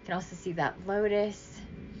 You can also see that lotus.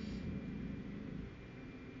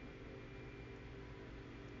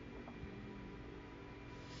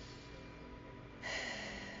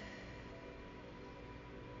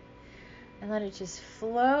 And let it just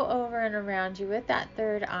flow over and around you with that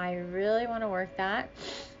third eye. You really want to work that.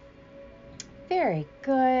 Very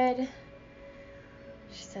good.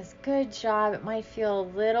 She says, good job. It might feel a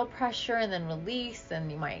little pressure and then release,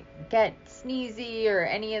 and you might get sneezy or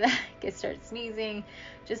any of that. Start sneezing.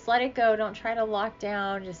 Just let it go. Don't try to lock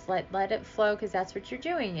down. Just let it flow, because that's what you're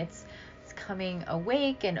doing. It's coming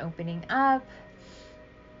awake and opening up.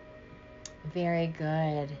 Very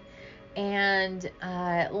good. And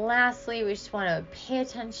lastly, we just want to pay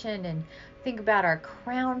attention and think about our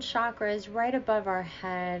crown chakras right above our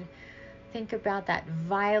head. Think about that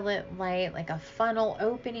violet light, like a funnel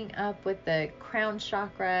opening up with the crown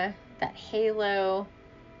chakra, that halo.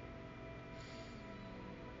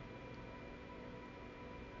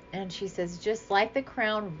 And she says, just like the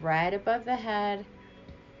crown right above the head,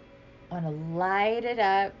 I want to light it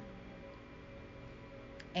up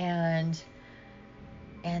and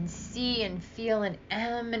see and feel and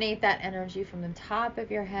emanate that energy from the top of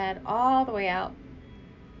your head all the way out.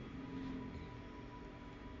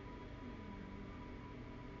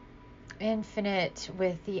 infinite,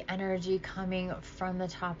 with the energy coming from the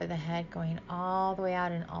top of the head, going all the way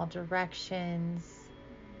out in all directions.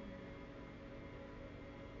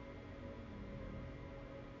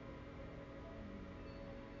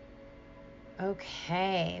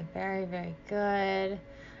 Okay, very, very good.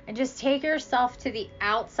 And just take yourself to the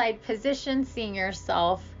outside position, seeing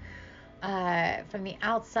yourself from the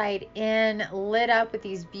outside in, lit up with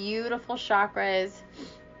these beautiful chakras,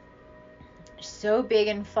 so big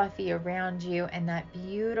and fluffy around you, and that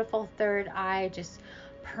beautiful third eye just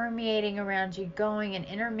permeating around you, going and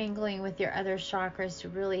intermingling with your other chakras to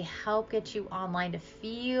really help get you online, to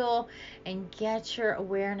feel and get your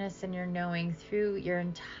awareness and your knowing through your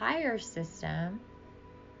entire system.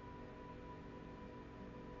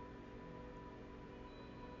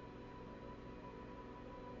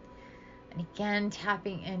 And again,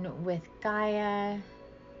 tapping in with Gaia.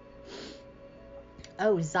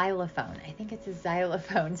 Oh, xylophone. I think it's a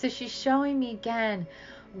xylophone. So she's showing me again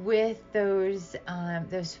with those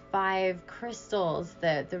 5 crystals,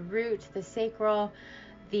 the root, the sacral,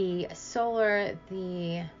 the solar,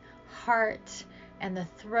 the heart, and the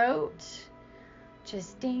throat.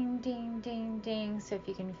 Just ding, ding, ding, ding. So if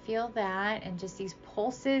you can feel that, and just these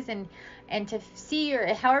pulses, and to see,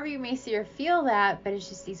 or however you may see or feel that, but it's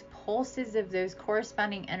just these pulses of those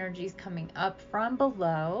corresponding energies coming up from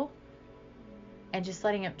below, and just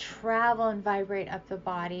letting it travel and vibrate up the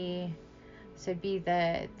body. So it'd be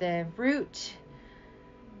the root,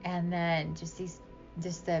 and then just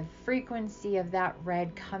the frequency of that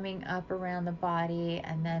red coming up around the body,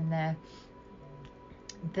 and then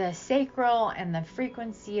the sacral and the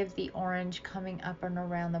frequency of the orange coming up and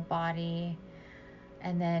around the body.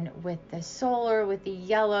 And then with the solar, with the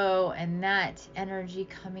yellow, and that energy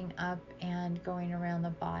coming up and going around the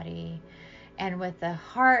body. And with the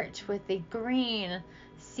heart, with the green,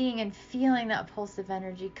 seeing and feeling that pulse of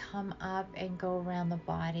energy come up and go around the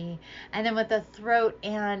body. And then with the throat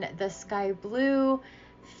and the sky blue,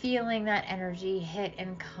 feeling that energy hit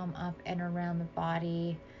and come up and around the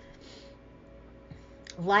body.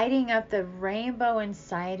 Lighting up the rainbow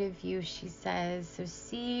inside of you, she says. So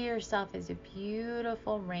see yourself as a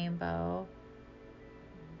beautiful rainbow.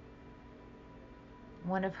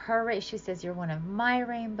 One of her, she says, you're one of my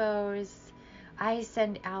rainbows. I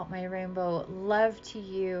send out my rainbow love to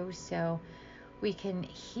you so we can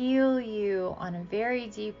heal you on a very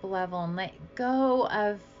deep level and let go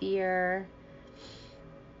of fear.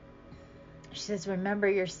 She says, remember,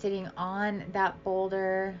 you're sitting on that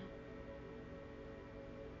boulder.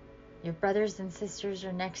 Your brothers and sisters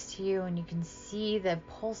are next to you, and you can see the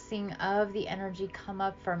pulsing of the energy come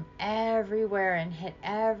up from everywhere and hit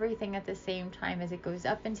everything at the same time as it goes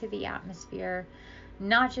up into the atmosphere,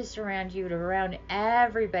 not just around you, but around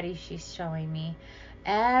everybody. She's showing me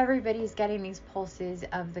everybody's getting these pulses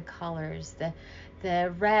of the colors,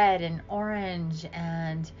 the red and orange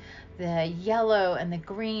and the yellow and the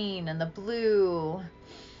green and the blue.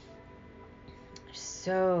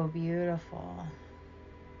 So beautiful.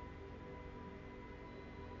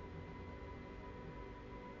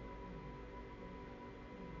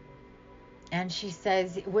 And she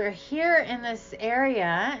says, we're here in this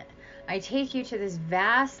area. I take you to this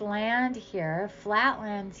vast land here, flat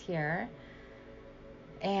lands here.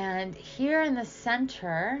 And here in the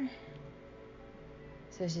center,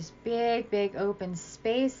 so there's this big, big open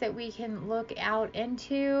space that we can look out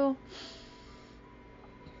into.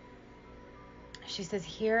 She says,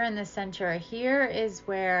 here in the center, here is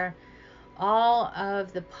where all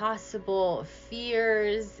of the possible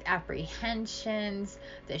fears, apprehensions,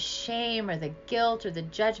 the shame or the guilt or the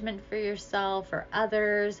judgment for yourself or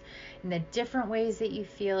others, and the different ways that you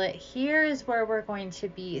feel it, here is where we're going to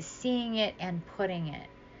be seeing it and putting it.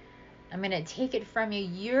 I'm going to take it from you.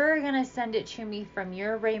 You're going to send it to me from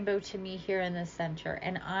your rainbow to me here in the center.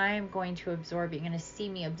 And I'm going to absorb it. You're going to see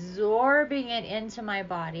me absorbing it into my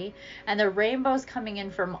body. And the rainbow's coming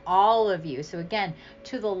in from all of you. So again,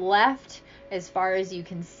 to the left, as far as you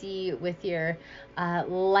can see with your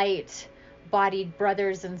light-bodied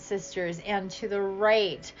brothers and sisters. And to the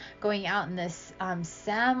right, going out in this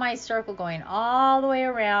semicircle, going all the way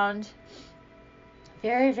around.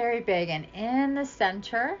 Very, very big. And in the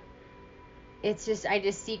center, it's just, I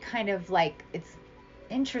just see kind of like, it's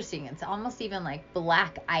interesting. It's almost even like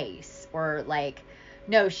black ice, or like,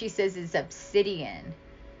 no, she says it's obsidian.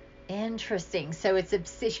 Interesting. So it's,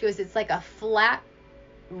 she goes, it's like a flat,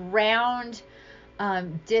 round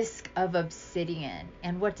disc of obsidian.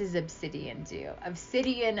 And what does obsidian do?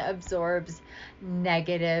 Obsidian absorbs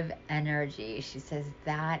negative energy. She says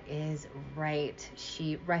that is right.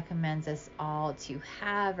 She recommends us all to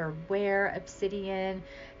have or wear obsidian,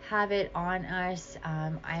 have it on us.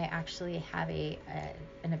 I actually have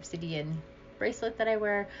an obsidian bracelet that I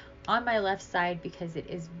wear on my left side because it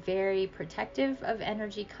is very protective of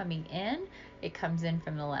energy coming in. It comes in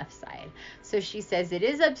from the left side. So she says it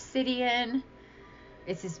is obsidian.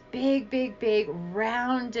 It's this big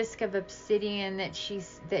round disc of obsidian that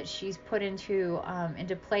she's put into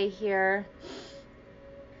play here.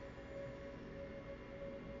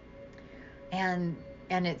 And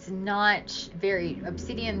it's not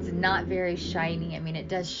obsidian's not very shiny. I mean, it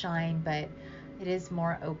does shine, but it is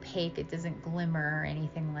more opaque. It doesn't glimmer or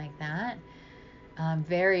anything like that.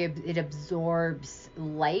 It absorbs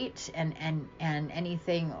light and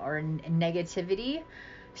anything or negativity.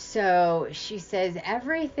 So she says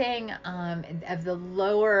everything of the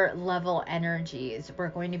lower level energies we're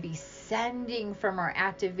going to be sending from our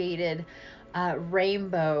activated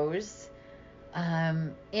rainbows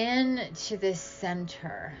into this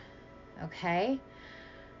center. Okay?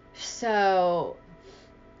 So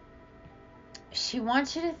she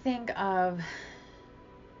wants you to think of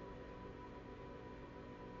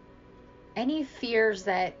any fears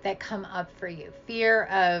that come up for you. Fear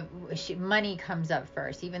of money comes up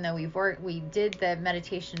first, even though we did the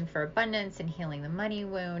meditation for abundance and healing the money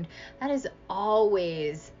wound. That is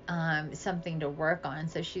always something to work on.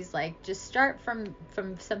 So she's like, just start from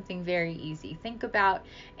something very easy. Think about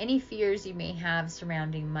any fears you may have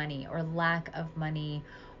surrounding money or lack of money,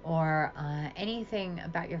 or anything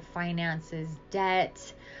about your finances,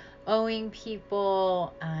 debt, owing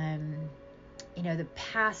people, the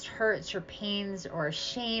past hurts or pains or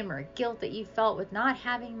shame or guilt that you felt with not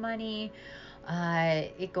having money,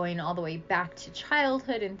 it going all the way back to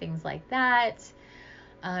childhood and things like that.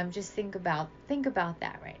 Just think about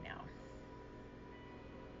that right now.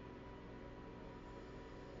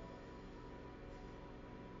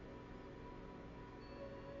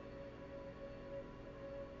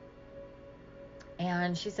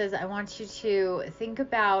 And she says, I want you to think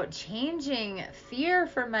about changing fear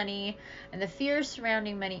for money and the fear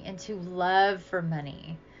surrounding money into love for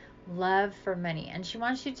money. Love for money. And she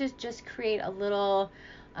wants you to just create a little,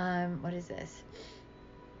 what is this?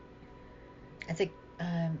 It's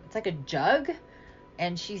like a jug.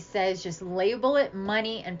 And she says, just label it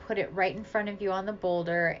money and put it right in front of you on the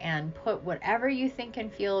boulder, and put whatever you think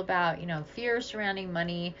and feel about, fear surrounding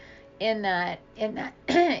money in that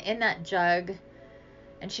jug.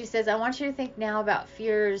 And she says, I want you to think now about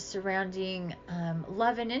fears surrounding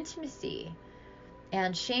love and intimacy,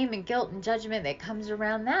 and shame and guilt and judgment that comes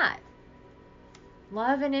around that.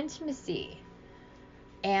 Love and intimacy,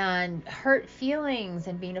 and hurt feelings,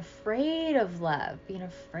 and being afraid of love.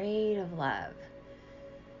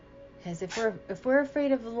 Because if we're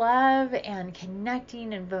afraid of love and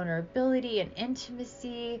connecting and vulnerability and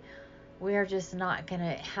intimacy, we're just not going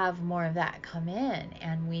to have more of that come in.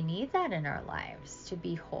 And we need that in our lives to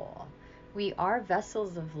be whole. We are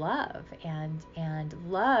vessels of love, and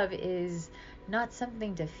love is not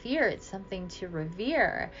something to fear. It's something to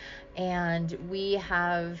revere. And we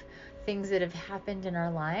have things that have happened in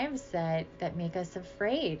our lives that make us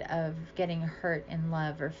afraid of getting hurt in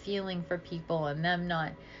love, or feeling for people and them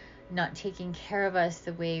not taking care of us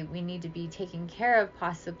the way we need to be taken care of,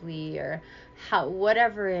 possibly, or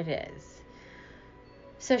whatever it is.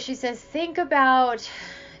 So she says, think about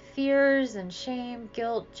fears and shame,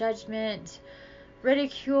 guilt, judgment,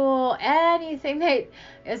 ridicule, anything that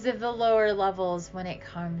is of the lower levels when it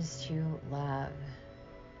comes to love.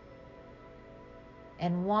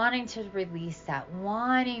 And wanting to release that,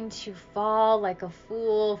 wanting to fall like a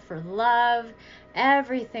fool for love,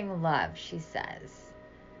 everything love, she says.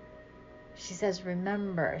 She says,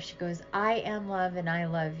 remember, she goes, I am love and I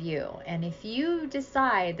love you. And if you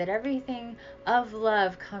decide that everything of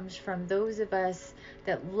love comes from those of us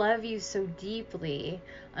that love you so deeply,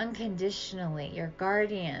 unconditionally, your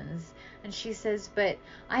guardians. And she says, but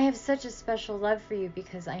I have such a special love for you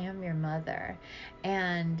because I am your mother.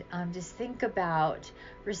 And just think about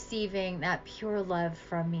receiving that pure love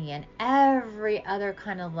from me, and every other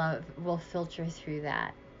kind of love will filter through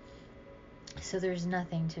that. So there's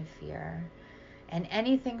nothing to fear. And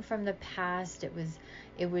anything from the past, it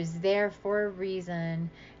was there for a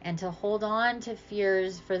reason. And to hold on to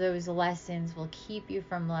fears for those lessons will keep you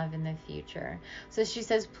from love in the future. So she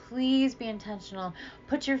says, please be intentional.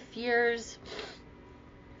 Put your fears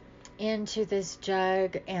into this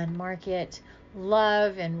jug and mark it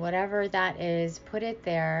love, and whatever that is, put it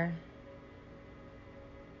there.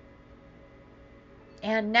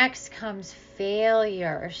 And next comes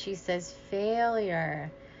failure. She says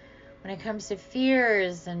failure. When it comes to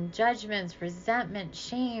fears and judgments, resentment,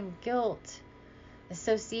 shame, guilt,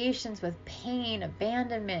 associations with pain,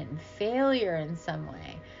 abandonment, and failure in some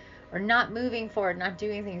way, or not moving forward, not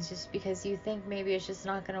doing things just because you think maybe it's just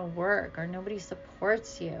not going to work, or nobody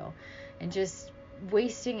supports you, and just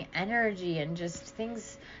wasting energy, and just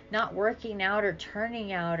things not working out or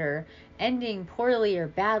turning out or ending poorly or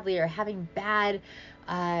badly, or having bad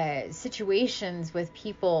situations with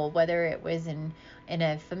people, whether it was in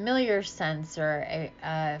a familiar sense, or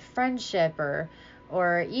a friendship,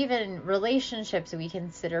 or even relationships that we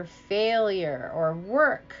consider failure, or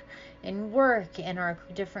work and our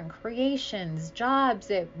different creations, jobs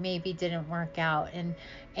that maybe didn't work out,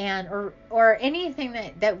 or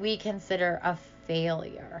anything that we consider a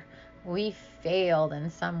failure. We failed in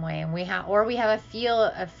some way, and we have a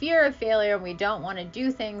fear of failure, and we don't want to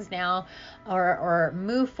do things now or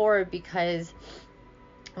move forward because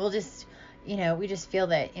we'll just, we just feel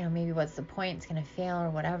that, maybe what's the point, it's going to fail or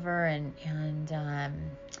whatever. And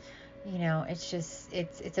it's just,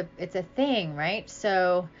 it's a thing, right?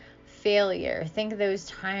 So failure, think of those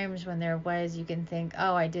times when you can think,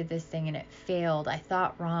 oh, I did this thing and it failed. I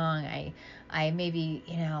thought wrong. I maybe,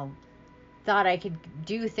 thought I could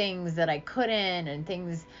do things that I couldn't, and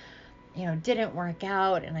things, didn't work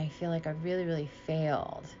out, and I feel like I really, really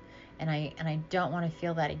failed. And I don't want to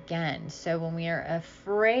feel that again. So when we are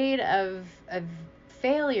afraid of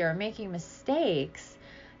failure, making mistakes,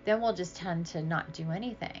 then we'll just tend to not do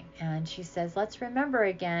anything. And she says, let's remember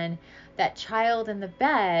again that child in the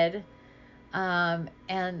bed,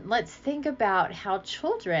 and let's think about how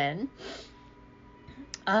children,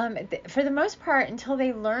 for the most part, until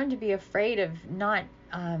they learn to be afraid of not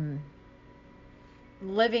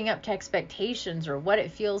living up to expectations, or what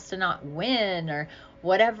it feels to not win, or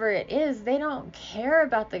whatever it is, they don't care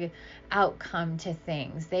about the outcome to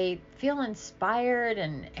things. They feel inspired,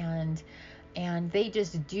 and they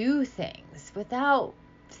just do things without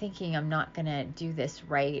thinking, I'm not gonna do this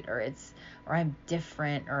right, or I'm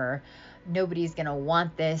different, or nobody's gonna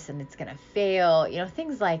want this and it's gonna fail,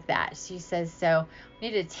 things like that. She says, so we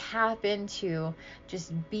need to tap into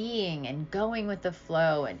just being and going with the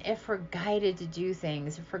flow. And if we're guided to do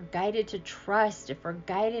things, if we're guided to trust, if we're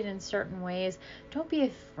guided in certain ways, don't be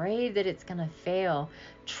afraid that it's gonna fail.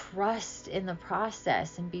 Trust in the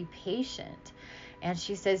process and be patient. And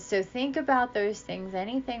she says, so think about those things,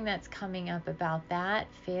 anything that's coming up about that,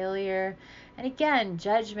 failure, and again,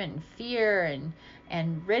 judgment and fear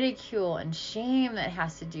and ridicule and shame that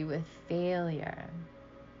has to do with failure.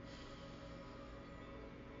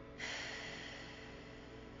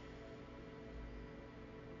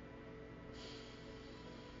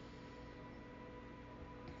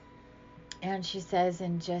 And she says,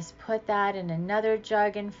 and just put that in another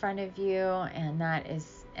jug in front of you, and that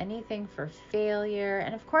is anything for failure.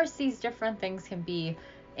 And of course, these different things can be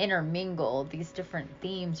intermingled. These different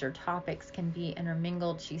themes or topics can be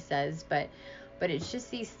intermingled, she says, but it's just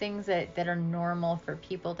these things that are normal for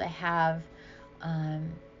people to have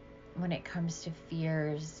when it comes to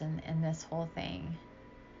fears and this whole thing.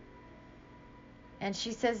 And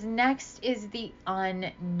she says, next is the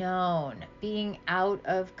unknown, being out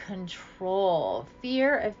of control,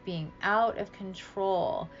 fear of being out of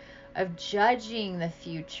control, of judging the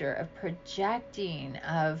future, of projecting,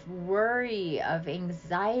 of worry, of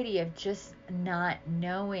anxiety, of just not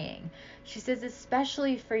knowing. She says,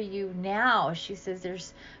 especially for you now, she says,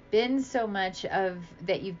 there's been so much of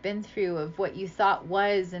that you've been through of what you thought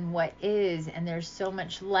was and what is, and there's so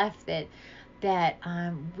much left that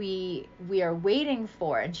we are waiting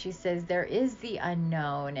for. And she says, there is the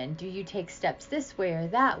unknown, and do you take steps this way or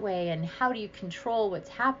that way, and how do you control what's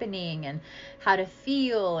happening, and how to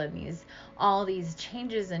feel, and all these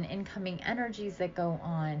changes and incoming energies that go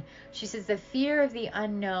on. She says the fear of the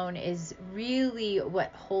unknown is really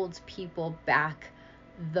what holds people back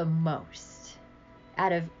the most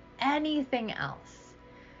out of anything else.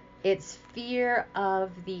 It's fear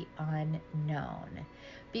of the unknown,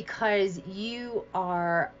 because you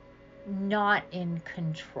are not in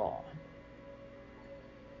control.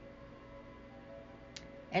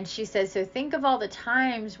 And she says, so think of all the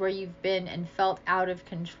times where you've been and felt out of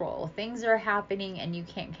control. Things are happening and you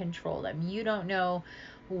can't control them. You don't know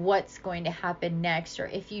what's going to happen next, or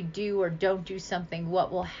if you do or don't do something,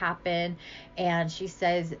 what will happen. And she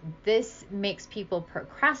says this makes people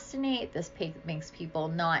procrastinate. This makes people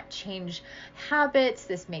not change habits.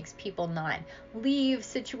 This makes people not leave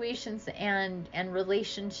situations and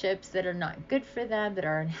relationships that are not good for them, that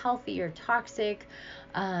are unhealthy or toxic,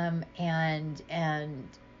 and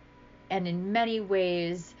in many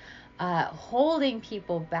ways holding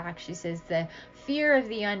people back. She says the fear of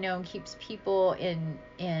the unknown keeps people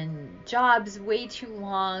in jobs way too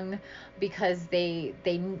long because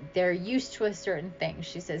they're used to a certain thing.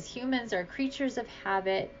 She says humans are creatures of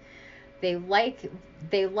habit. They like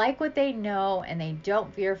what they know, and they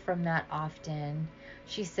don't veer from that often.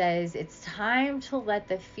 She says it's time to let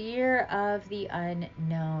the fear of the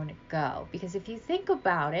unknown go. Because if you think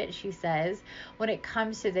about it, she says, when it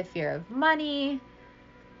comes to the fear of money,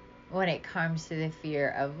 when it comes to the fear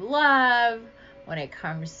of love, when it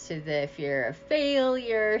comes to the fear of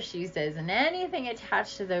failure, she says, and anything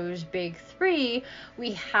attached to those big three,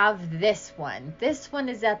 we have this one. This one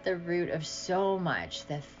is at the root of so much,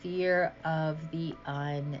 the fear of the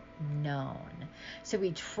unknown. So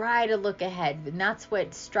we try to look ahead, and that's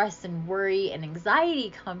what stress and worry and anxiety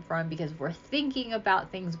come from, because we're thinking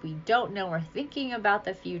about things we don't know. We're thinking about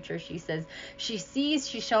the future. She says she's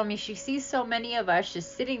showing me, she sees so many of us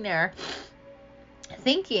just sitting there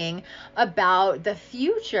thinking about the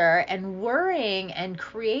future and worrying and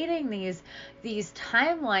creating these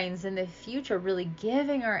timelines in the future, really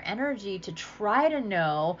giving our energy to try to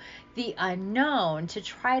know the unknown, to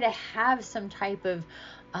try to have some type of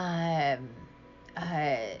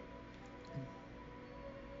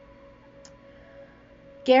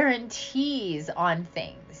guarantees on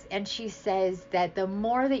things. And she says that the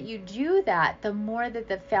more that you do that, the more that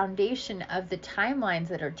the foundation of the timelines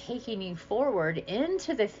that are taking you forward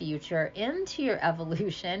into the future, into your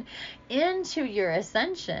evolution, into your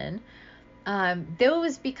ascension,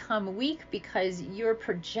 those become weak because you're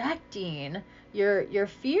projecting your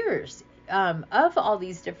fears of all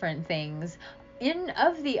these different things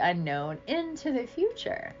of the unknown into the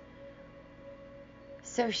future.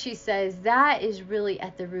 So she says that is really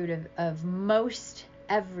at the root of most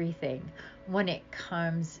everything when it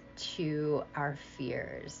comes to our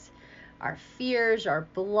fears. Our fears, our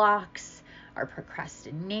blocks, our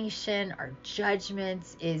procrastination, our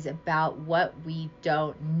judgments is about what we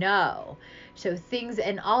don't know. So things,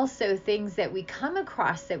 and also things that we come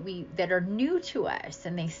across that are new to us,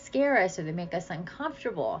 and they scare us or they make us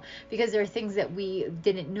uncomfortable because they're things that we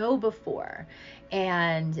didn't know before.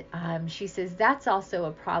 And she says that's also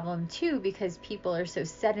a problem too, because people are so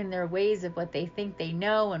set in their ways of what they think they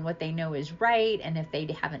know and what they know is right. And if they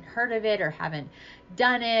haven't heard of it or haven't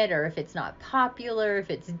done it, or if it's not popular, if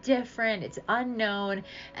it's different, it's unknown,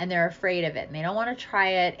 and they're afraid of it and they don't want to try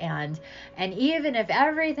it. And even if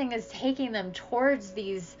everything is taking them towards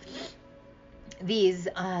these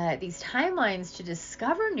timelines to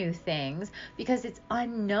discover new things, because it's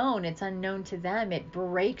unknown to them, it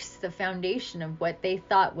breaks the foundation of what they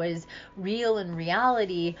thought was real in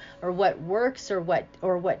reality, or what works or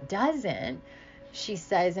what doesn't. She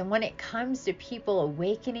says, and when it comes to people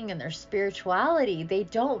awakening in their spirituality, they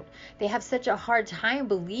have such a hard time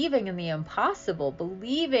believing in the impossible,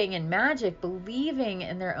 believing in magic, believing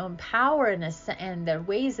in their own power and the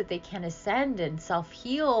ways that they can ascend and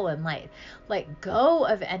self-heal and let go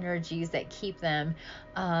of energies that keep them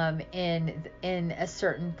in a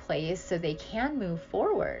certain place so they can move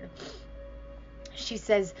forward. She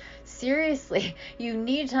says, seriously, you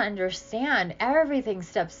need to understand everything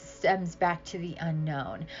stems back to the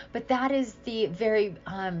unknown. But that is the very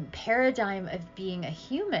paradigm of being a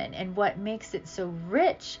human. And what makes it so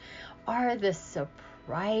rich are the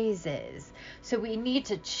surprises. So we need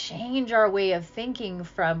to change our way of thinking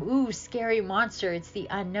from, ooh, scary monster, it's the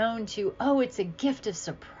unknown, to, oh, it's a gift of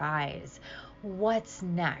surprise. What's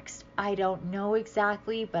next? I don't know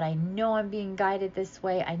exactly, but I know I'm being guided this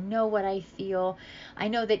way. I know what I feel. I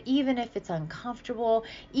know that even if it's uncomfortable,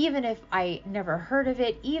 even if I never heard of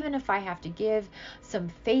it, even if I have to give some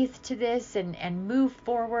faith to this and move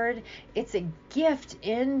forward, it's a gift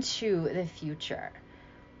into the future.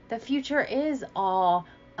 The future is all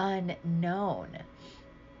unknown.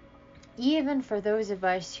 Even for those of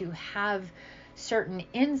us who have certain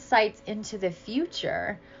insights into the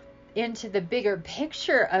future, into the bigger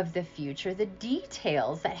picture of the future, the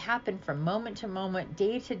details that happen from moment to moment,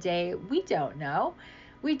 day to day, we don't know.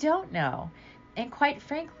 And quite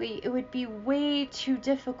frankly, it would be way too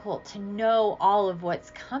difficult to know all of what's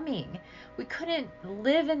coming. We couldn't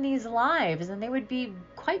live in these lives, and they would be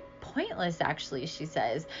quite pointless, actually, she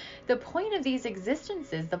says. The point of these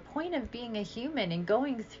existences, the point of being a human and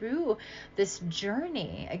going through this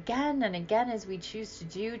journey again and again, as we choose to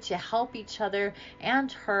do, to help each other and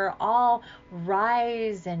her all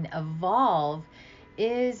rise and evolve,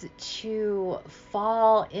 is to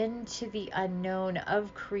fall into the unknown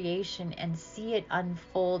of creation and see it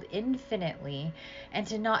unfold infinitely, and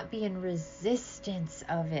to not be in resistance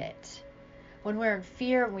of it. When we're in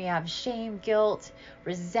fear, we have shame, guilt,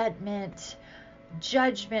 resentment,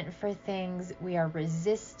 judgment for things. We are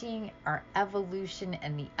resisting our evolution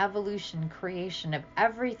and the evolution creation of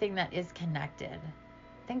everything that is connected.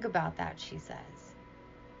 Think about that, she says.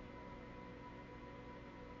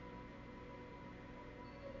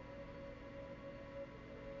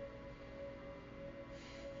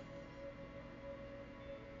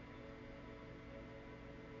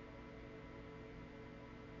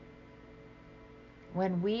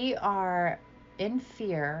 When we are in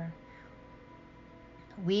fear,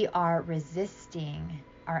 we are resisting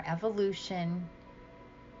our evolution.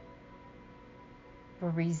 We're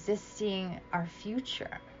resisting our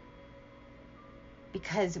future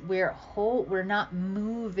because we're not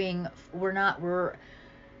moving. We're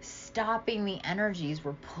stopping the energies.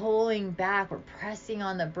 We're pulling back. We're pressing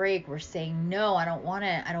on the brake. We're saying, no, I don't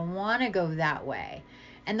want to go that way.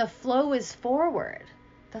 And the flow is forward.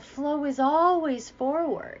 The flow is always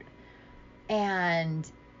forward. And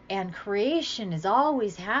creation is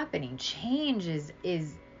always happening. Change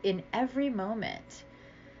is in every moment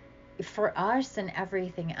for us and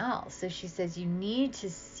everything else. So she says you need to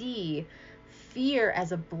see fear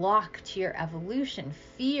as a block to your evolution,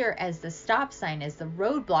 fear as the stop sign, as the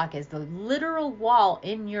roadblock, as the literal wall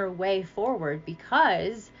in your way forward,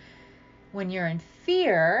 because when you're in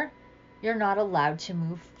fear, you're not allowed to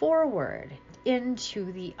move forward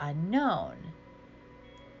into the unknown.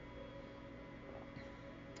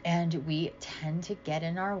 And we tend to get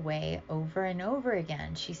in our way over and over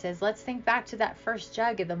again. She says, let's think back to that first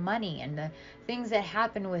jug of the money and the things that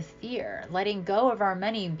happen with fear. Letting go of our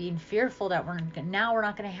money and being fearful that we're not going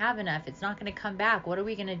to have enough. It's not going to come back. What are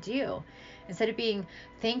we going to do? Instead of being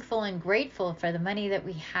thankful and grateful for the money that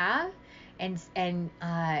we have and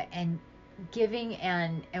giving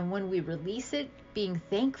and when we release it, being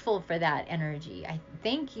thankful for that energy.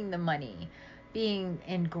 Thanking the money. Being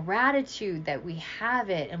in gratitude that we have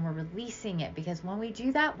it and we're releasing it, because when we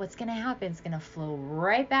do that, what's going to happen? It's going to flow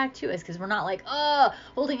right back to us, because we're not like,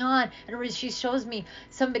 holding on. And she shows me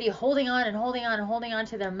somebody holding on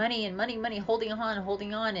to their money and money, holding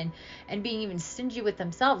on and being even stingy with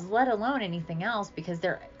themselves, let alone anything else, because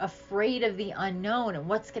they're afraid of the unknown and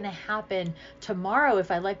what's going to happen tomorrow if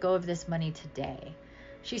I let go of this money today.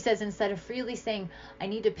 She says, instead of freely saying, I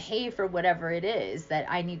need to pay for whatever it is that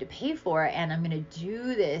I need to pay for, and I'm going to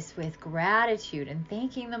do this with gratitude and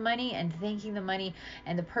thanking the money and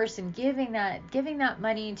the person giving that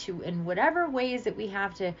money to, in whatever ways that we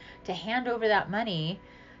have to hand over that money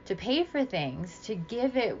to pay for things, to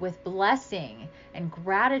give it with blessing and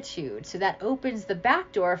gratitude. So that opens the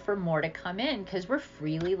back door for more to come in, because we're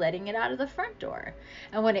freely letting it out of the front door.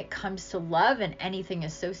 And when it comes to love and anything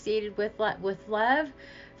associated with love,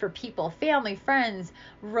 for people, family, friends,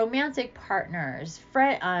 romantic partners,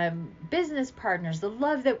 business partners, the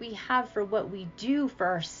love that we have for what we do for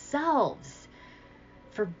ourselves,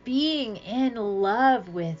 for being in love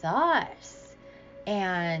with us.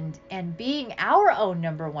 And being our own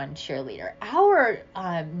number one cheerleader, our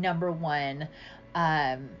number one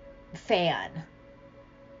fan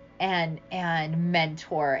and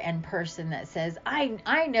mentor and person that says,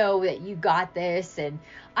 I know that you got this, and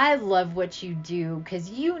I love what you do, because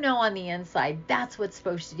on the inside that's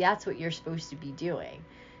what you're supposed to be doing.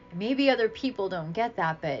 And maybe other people don't get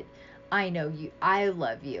that, but I know you. I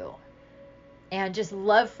love you. And just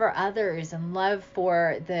love for others and love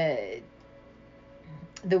for the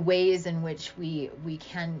ways in which we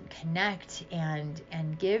can connect and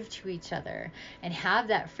give to each other and have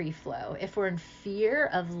that free flow. If we're in fear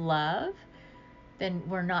of love, then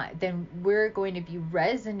we're going to be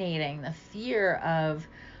resonating the fear of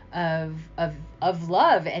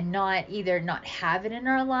love, and not have it in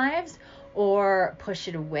our lives, or push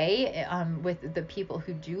it away with the people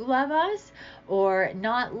who do love us, or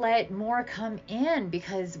not let more come in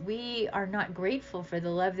because we are not grateful for the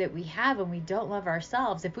love that we have, and we don't love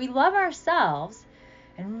ourselves. If we love ourselves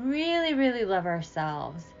and really, really love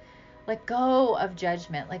ourselves, let go of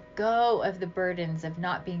judgment, let go of the burdens of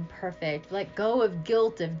not being perfect, let go of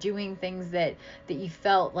guilt of doing things that you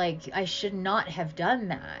felt like, I should not have done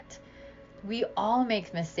that. We all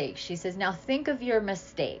make mistakes. She says, now think of your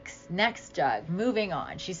mistakes. Next jug, moving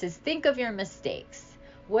on. She says, think of your mistakes.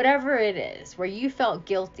 Whatever it is, where you felt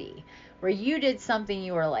guilty, where you did something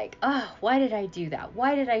you were like, why did I do that?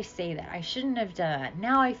 Why did I say that? I shouldn't have done that.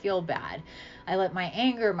 Now I feel bad. I let my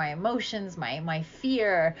anger, my emotions, my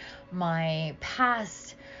fear, my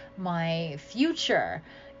past, my future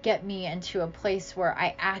get me into a place where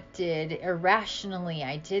I acted irrationally.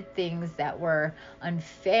 I did things that were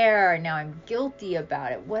unfair, and now I'm guilty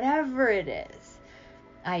about it. Whatever it is,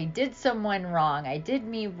 I did someone wrong. I did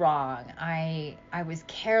me wrong. I was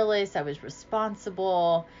careless. I was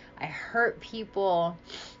responsible. I hurt people.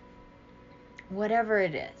 Whatever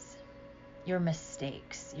it is, your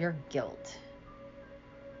mistakes, your guilt.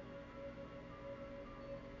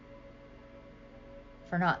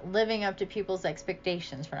 For not living up to people's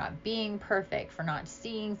expectations, for not being perfect, for not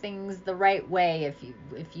seeing things the right way,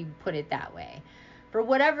 if you put it that way. For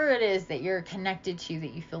whatever it is that you're connected to,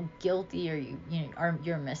 that you feel guilty, or you know, are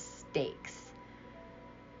your mistakes.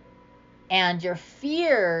 And your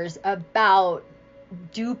fears about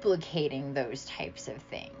duplicating those types of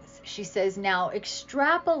things. She says, now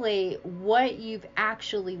extrapolate what you've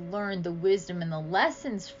actually learned, the wisdom and the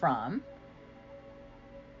lessons from.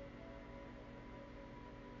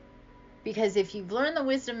 Because if you've learned the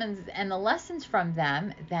wisdom and the lessons from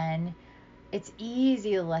them, then it's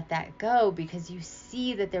easy to let that go, because you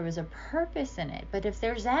see that there was a purpose in it. But if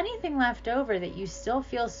there's anything left over that you still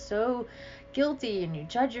feel so guilty and you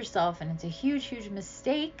judge yourself and it's a huge, huge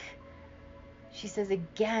mistake, she says,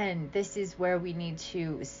 again, this is where we need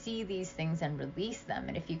to see these things and release them.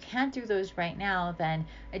 And if you can't do those right now, then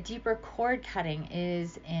a deeper cord cutting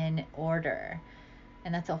is in order.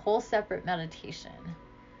 And that's a whole separate meditation.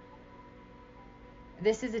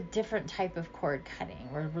 This is a different type of cord cutting.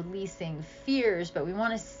 We're releasing fears, but we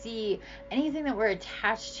want to see anything that we're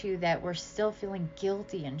attached to that we're still feeling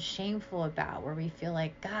guilty and shameful about, where we feel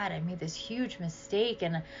like, God, I made this huge mistake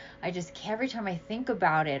and I just, every time I think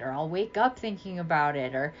about it, or I'll wake up thinking about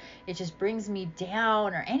it, or it just brings me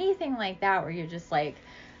down, or anything like that, where you're just like,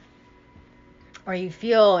 or you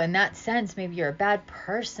feel in that sense, maybe you're a bad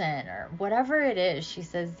person or whatever it is. She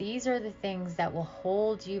says, these are the things that will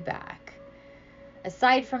hold you back.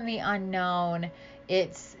 Aside from the unknown,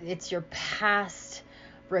 it's your past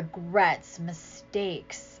regrets,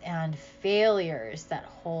 mistakes, and failures that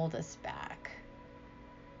hold us back.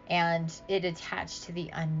 And it attached to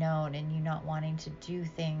the unknown, and you not wanting to do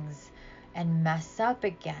things and mess up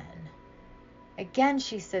again. Again,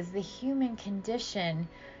 she says, the human condition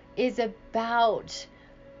is about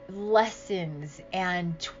lessons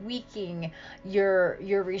and tweaking your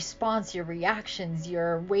response, your reactions,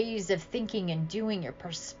 your ways of thinking and doing, your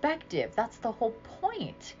perspective. That's the whole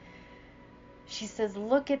point. She says,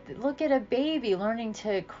 look at a baby learning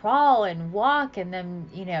to crawl and walk, and them,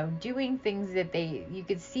 you know, doing things that you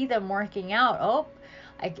could see them working out. Oh,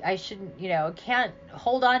 I shouldn't, you know, can't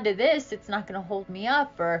hold on to this. It's not going to hold me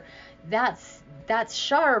up, or that's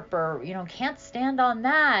sharp, or, you know, can't stand on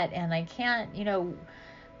that, and I can't, you know,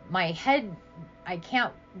 my head, I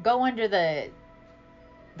can't go under the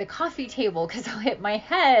coffee table because I'll hit my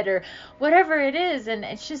head, or whatever it is. And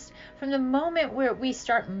it's just, from the moment where we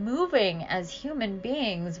start moving as human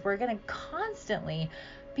beings, we're going to constantly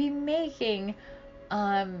be making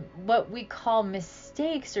what we call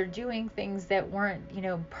mistakes, or doing things that weren't, you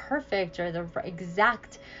know, perfect, or the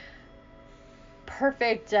exact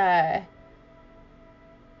perfect, you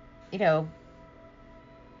know,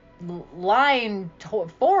 line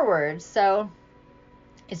forward. So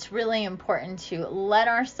it's really important to let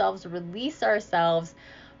ourselves, release ourselves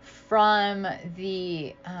from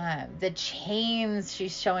the chains.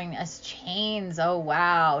 She's showing us chains. Oh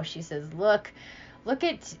wow. She says, look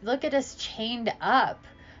at us chained up,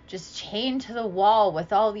 just chained to the wall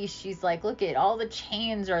with all these. She's like, look at all the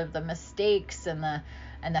chains, or the mistakes and the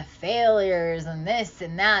failures and this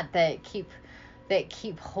and that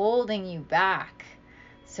keep holding you back.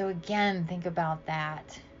 So again, think about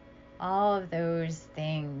that. All of those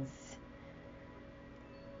things.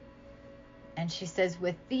 And she says,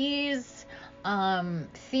 with these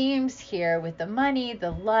themes here, with the money,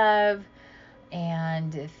 the love,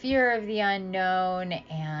 and the fear of the unknown,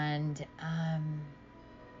 and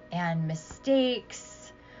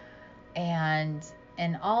mistakes, and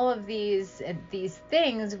all of these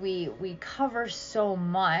things, we cover so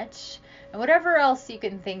much. And whatever else you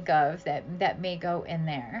can think of that may go in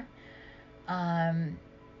there. And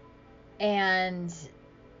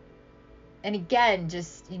again,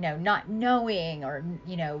 just, you know, not knowing, or,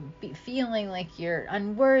 you know, feeling like you're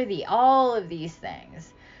unworthy, all of these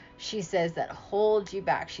things, she says, that hold you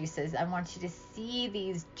back. She says, I want you to see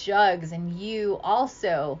these jugs, and you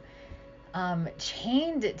also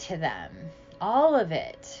chained to them, all of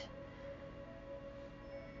it.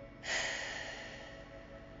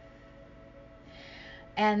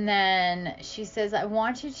 And then she says, I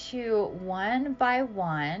want you to, one by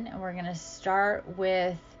one, and we're going to start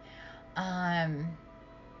with,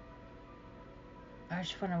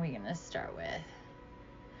 which one are we going to start with?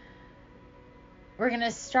 We're going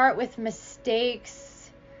to start with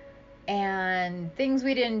mistakes and things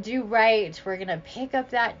we didn't do right. We're going to pick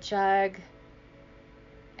up that jug,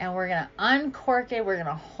 and we're going to uncork it. We're going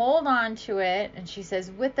to hold on to it. And she says,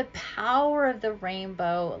 with the power of the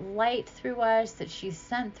rainbow light through us, that she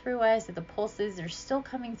sent through us, that the pulses are still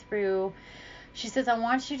coming through. She says, I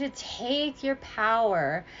want you to take your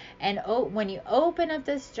power, and when you open up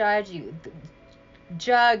this jug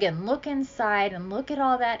and look inside and look at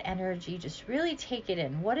all that energy, just really take it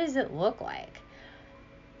in. What does it look like?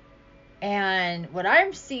 And what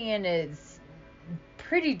I'm seeing is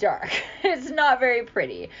pretty dark. It's not very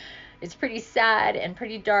pretty. It's pretty sad and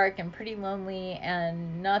pretty dark and pretty lonely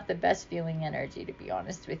and not the best feeling energy, to be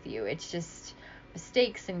honest with you. It's just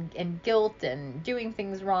mistakes and guilt and doing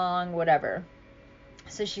things wrong, whatever.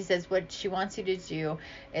 So she says what she wants you to do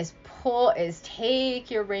is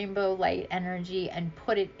take your rainbow light energy and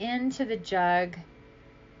put it into the jug.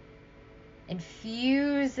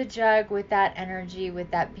 Infuse the jug with that energy,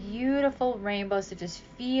 with that beautiful rainbow. So just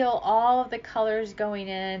feel all of the colors going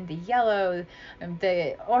in, the yellow,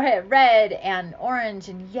 the red and orange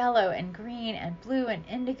and yellow and green and blue and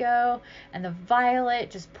indigo and the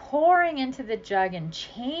violet, just pouring into the jug and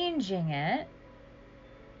changing it.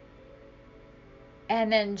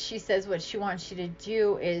 And then she says what she wants you to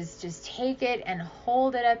do is just take it and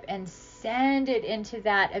hold it up and send it into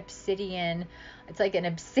that obsidian. It's like an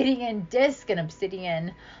obsidian disc, an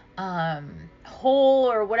obsidian hole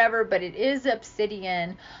or whatever, but it is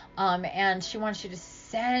obsidian. And she wants you to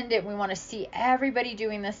send it. We want to see everybody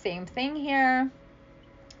doing the same thing here,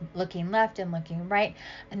 looking left and looking right,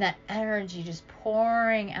 and that energy just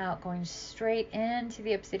pouring out, going straight into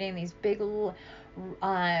the obsidian, these big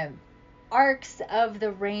arcs of the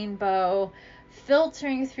rainbow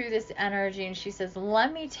filtering through this energy. And she says,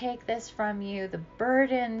 let me take this from you, the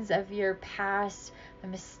burdens of your past, the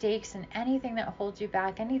mistakes and anything that holds you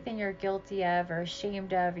back, anything you're guilty of or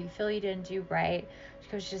ashamed of, or you feel you didn't do right. She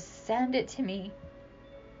goes, just send it to me.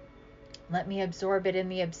 Let me absorb it in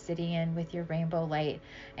the obsidian with your rainbow light,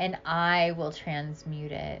 and I will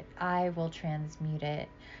transmute it. I will transmute it.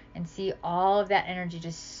 And see all of that energy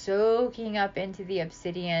just soaking up into the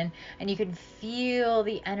obsidian. And you can feel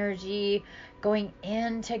the energy going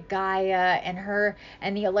into Gaia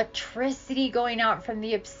and the electricity going out from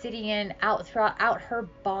the obsidian out throughout her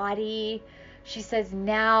body. She says,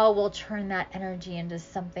 now we'll turn that energy into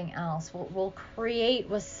something else. We'll create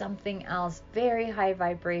with something else, very high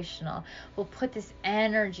vibrational. We'll put this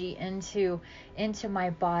energy into my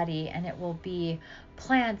body, and it will be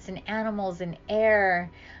plants and animals and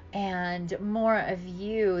air and more of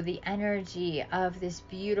you, the energy of this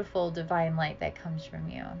beautiful divine light that comes from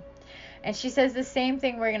you. And she says the same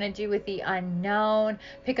thing we're going to do with the unknown.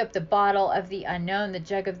 Pick up the bottle of the unknown, the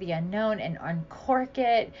jug of the unknown, and uncork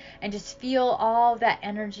it. And just feel all that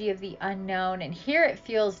energy of the unknown. And here it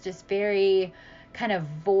feels just very kind of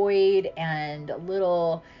void and a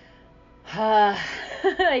little,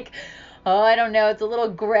 like, oh, I don't know, it's a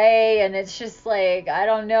little gray. And it's just like, I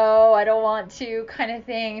don't know, I don't want to kind of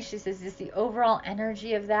thing. She says just the overall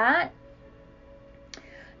energy of that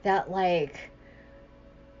like,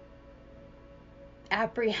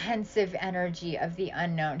 apprehensive energy of the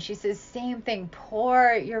unknown. She says same thing,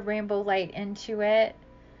 pour your rainbow light into it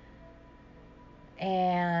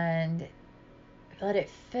and let it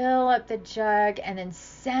fill up the jug, and then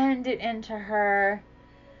send it into her,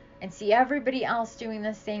 and see everybody else doing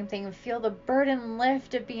the same thing. Feel the burden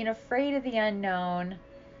lift of being afraid of the unknown.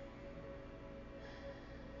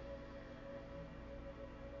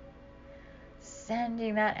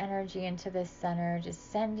 Sending that energy into the center,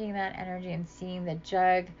 just sending that energy and seeing the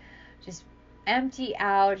jug just empty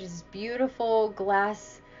out, just beautiful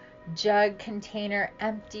glass jug container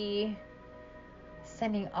empty.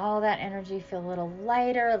 Sending all that energy, feel a little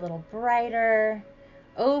lighter, a little brighter,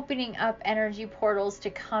 opening up energy portals to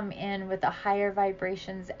come in with the higher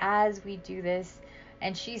vibrations as we do this.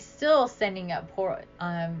 And she's still sending up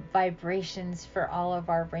vibrations for all of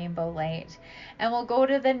our rainbow light. And we'll go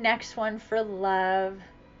to the next one for love.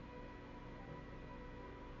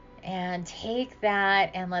 And take that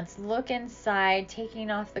and let's look inside, taking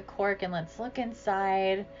off the cork, and let's look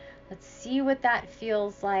inside. Let's see what that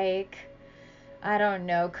feels like. I don't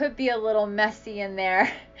know. Could be a little messy in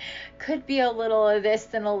there. Could be a little of this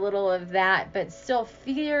and a little of that, but still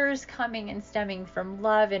fears coming and stemming from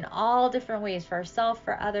love in all different ways, for ourselves,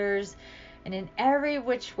 for others, and in every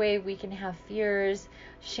which way we can have fears,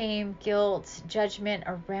 shame, guilt, judgment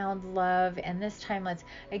around love. And this time let's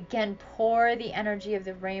again pour the energy of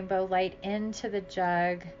the rainbow light into the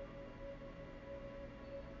jug.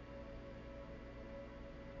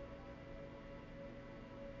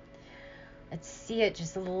 Let's see it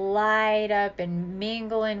just light up and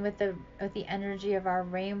mingle in with the energy of our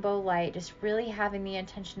rainbow light, just really having the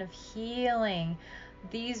intention of healing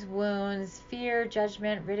these wounds, fear,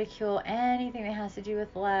 judgment, ridicule, anything that has to do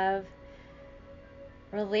with love,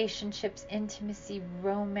 relationships, intimacy,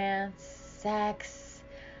 romance, sex,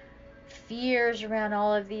 fears around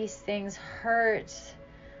all of these things, hurt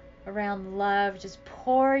around love. Just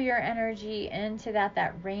pour your energy into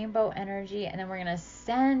that rainbow energy, and then we're going to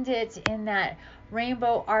send it in that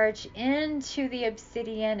rainbow arch into the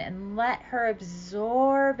obsidian and let her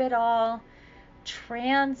absorb it all,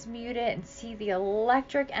 transmute it, and see the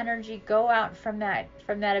electric energy go out from that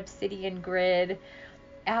obsidian grid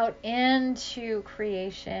out into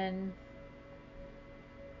creation.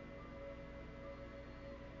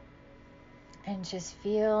 And just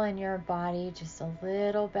feel in your body just a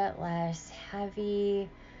little bit less heavy,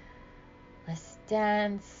 less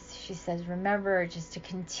dense. She says, remember just to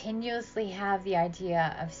continuously have the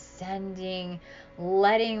idea of sending,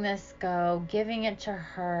 letting this go, giving it to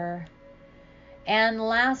her. And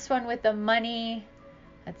last one with the money.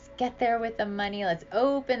 Let's get there with the money. Let's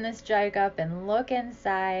open this jug up and look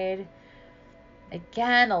inside.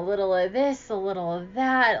 Again, a little of this, a little of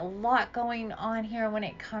that, a lot going on here when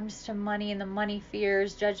it comes to money and the money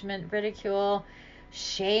fears, judgment, ridicule,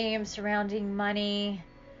 shame surrounding money,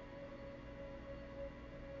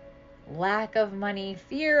 lack of money,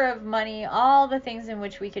 fear of money, all the things in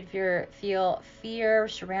which we could feel fear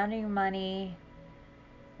surrounding money,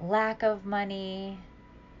 lack of money,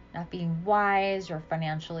 not being wise or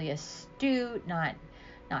financially astute, not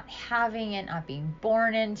having it, not being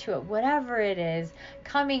born into it, whatever it is,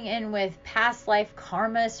 coming in with past life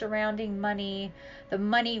karma surrounding money, the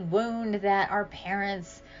money wound that our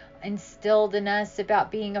parents instilled in us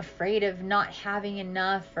about being afraid of not having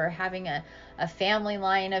enough, or having a family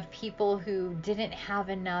line of people who didn't have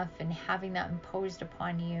enough and having that imposed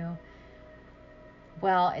upon you.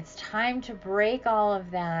 Well, it's time to break all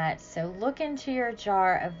of that. So look into your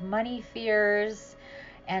jar of money fears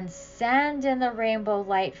and send in the rainbow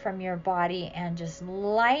light from your body and just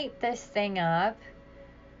light this thing up,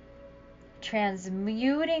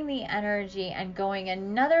 transmuting the energy and going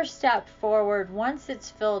another step forward once it's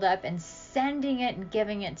filled up, and sending it and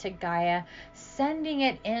giving it to Gaia, sending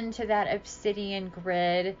it into that obsidian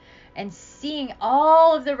grid, and seeing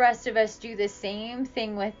all of the rest of us do the same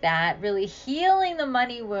thing with that, really healing the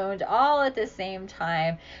money wound all at the same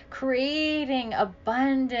time, creating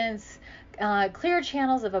abundance, clear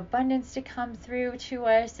channels of abundance to come through to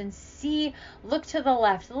us, and look to the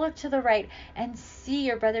left, look to the right, and see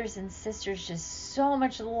your brothers and sisters just so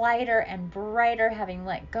much lighter and brighter, having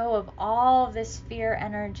let go of all of this fear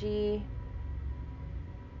energy.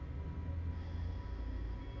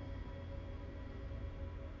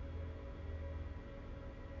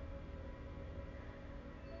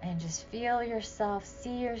 And just feel yourself,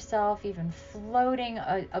 see yourself even floating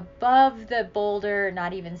above the boulder,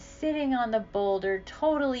 not even sitting on the boulder,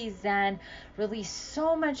 totally zen. Release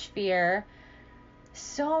so much fear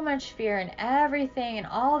in everything and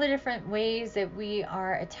all the different ways that we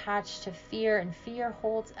are attached to fear, and fear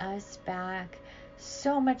holds us back.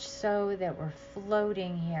 So much so that we're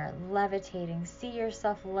floating here, levitating. See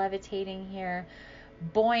yourself levitating here,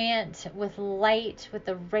 buoyant with light, with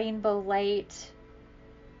the rainbow light.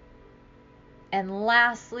 And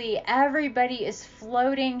lastly, everybody is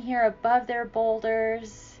floating here above their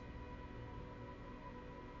boulders.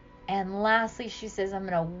 And lastly, she says, I'm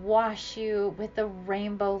going to wash you with the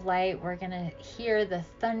rainbow light. We're going to hear the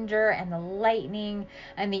thunder and the lightning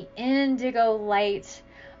and the indigo light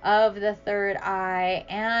of the third eye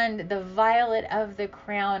and the violet of the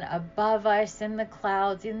crown above us in the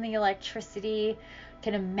clouds, in the electricity.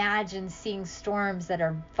 Can imagine seeing storms that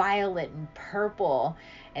are violet and purple,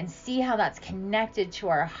 and see how that's connected to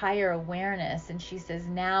our higher awareness. And she says,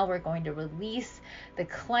 now we're going to release the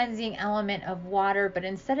cleansing element of water, but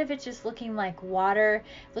instead of it just looking like water,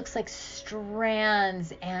 it looks like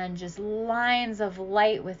strands and just lines of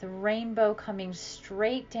light with rainbow coming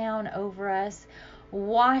straight down over us,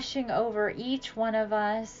 washing over each one of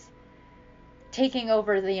us, taking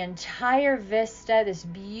over the entire vista, this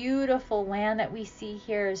beautiful land that we see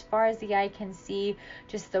here as far as the eye can see,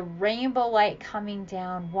 just the rainbow light coming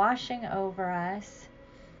down, washing over us.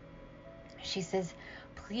 She says,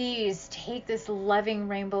 please take this loving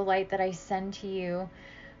rainbow light that I send to you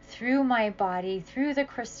through my body, through the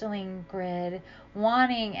crystalline grid,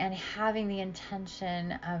 wanting and having the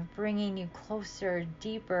intention of bringing you closer,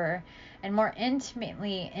 deeper, and more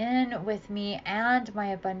intimately in with me and my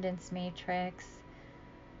abundance matrix,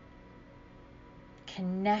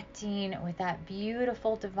 connecting with that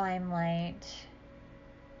beautiful divine light.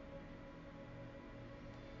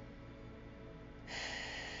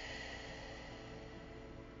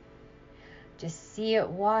 Just see it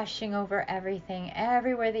washing over everything.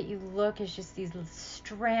 Everywhere that you look is just these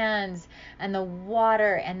strands and the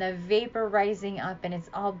water and the vapor rising up, and it's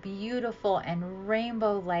all beautiful and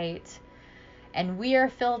rainbow light. And we are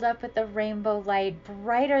filled up with the rainbow light,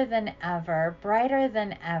 brighter than ever,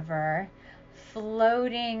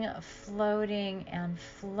 floating, floating, and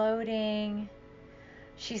floating.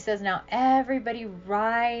 She says, now everybody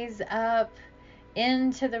rise up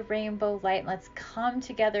into the rainbow light. Let's come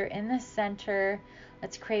together in the center.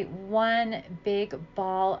 Let's create one big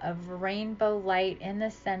ball of rainbow light in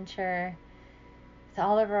the center, with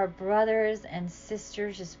all of our brothers and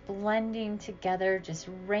sisters just blending together, just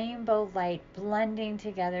rainbow light blending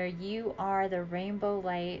together. You are the rainbow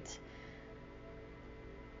light.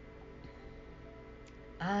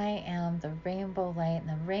 I am the rainbow light, and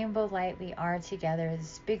the rainbow light we are together.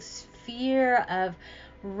 This big sphere of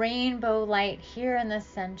rainbow light here in the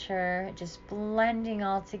center, just blending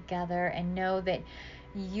all together. And know that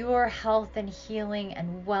your health and healing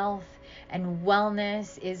and wealth and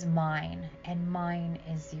wellness is mine, and mine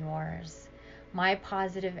is yours. My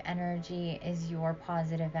positive energy is your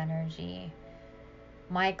positive energy.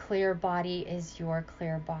 My clear body is your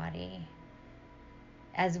clear body.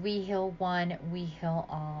 As we heal one, we heal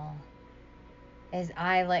all. As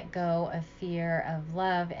I let go of fear of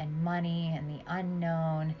love and money and the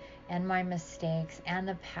unknown and my mistakes and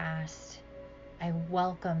the past, I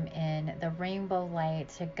welcome in the rainbow light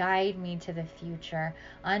to guide me to the future,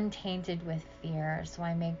 untainted with fear, so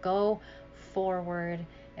I may go forward,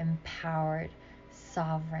 empowered,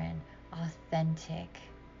 sovereign, authentic,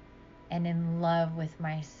 and in love with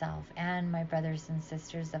myself and my brothers and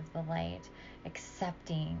sisters of the light,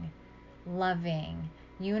 accepting, loving,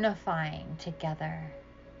 unifying together.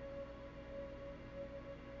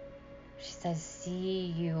 She says,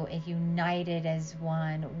 see you united as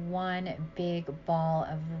one big ball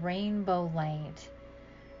of rainbow light.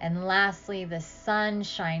 And lastly, the sun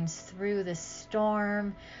shines through the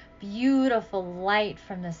storm. Beautiful light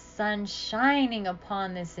from the sun shining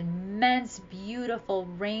upon this immense, beautiful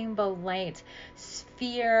rainbow light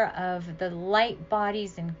sphere of the light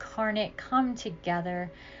bodies incarnate come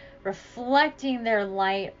together, reflecting their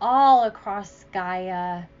light all across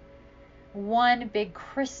Gaia. One big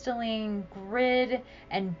crystalline grid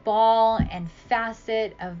and ball and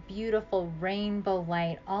facet of beautiful rainbow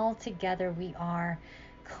light. All together we are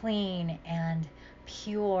clean and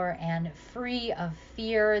pure and free of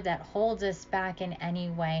fear that holds us back in any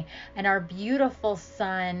way. And our beautiful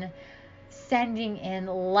sun sending in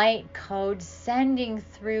light codes, sending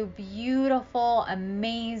through beautiful,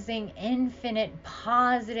 amazing, infinite,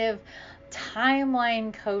 positive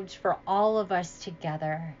timeline codes for all of us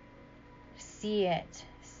together. See it,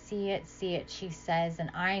 see it, see it, she says.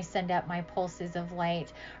 And I send up my pulses of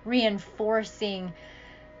light, reinforcing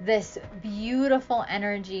this beautiful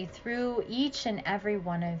energy through each and every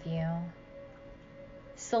one of you,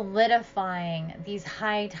 solidifying these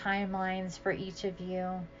high timelines for each of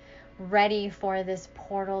you, ready for this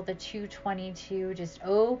portal, the 222. Just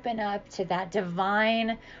open up to that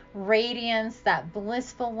divine radiance, that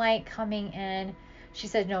blissful light coming in. She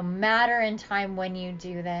said, no matter in time when you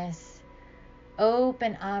do this,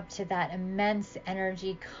 open up to that immense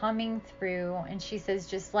energy coming through. And she says,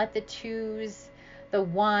 just let the twos, the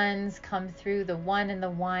ones come through, the one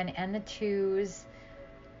and the twos,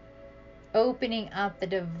 opening up the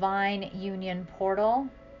divine union portal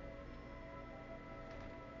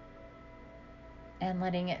and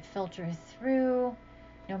letting it filter through.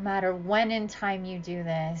 No matter when in time you do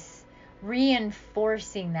this,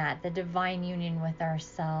 reinforcing that, the divine union with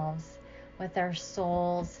ourselves, with our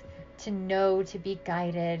souls, to know, to be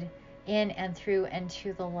guided in and through and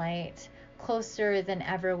to the light, closer than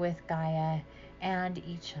ever with Gaia and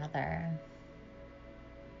each other.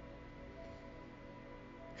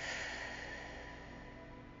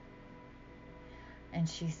 And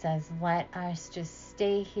she says, let us just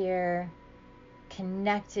stay here,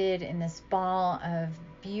 connected in this ball of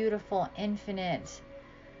beautiful, infinite,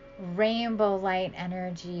 rainbow light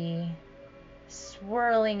energy,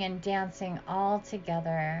 swirling and dancing all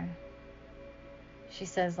together. She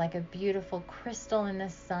says, like a beautiful crystal in the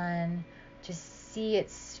sun, just see it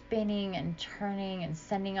spinning and turning and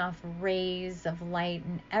sending off rays of light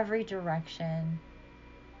in every direction.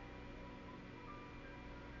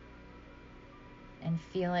 And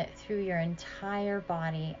feel it through your entire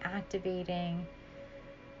body, activating,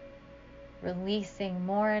 releasing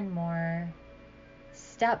more and more,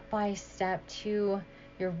 step by step to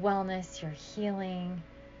your wellness, your healing,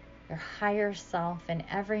 your higher self in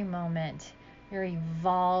every moment, your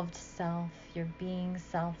evolved self, your being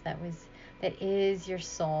self that is your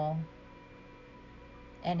soul.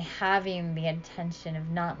 and having the intention of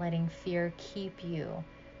not letting fear keep you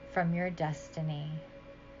from your destiny.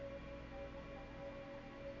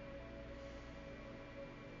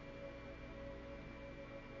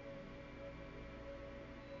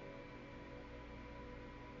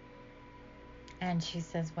 And she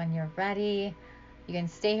says, when you're ready, you can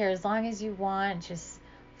stay here as long as you want. Just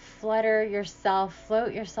float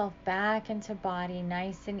yourself back into body,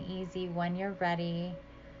 nice and easy. When you're ready,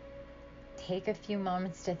 take a few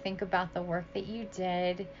moments to think about the work that you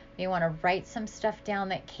did. You want to write some stuff down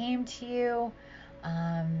that came to you.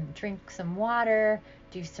 Drink some water,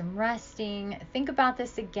 do some resting. Think about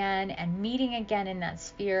this again and meeting again in that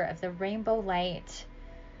sphere of the rainbow light,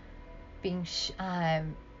 being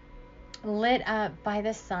lit up by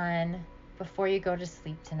the sun before you go to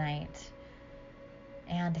sleep tonight.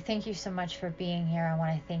 And thank you so much for being here. I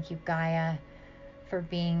want to thank you, Gaia, for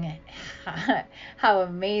being how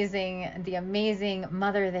amazing, the amazing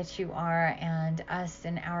mother that you are, and us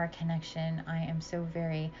and our connection. I am so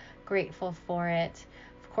very grateful for it.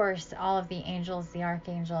 Of course, all of the angels, the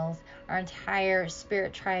archangels, our entire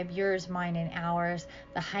spirit tribe, yours, mine, and ours,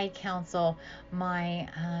 the High Council, my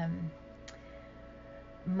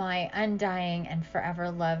undying and forever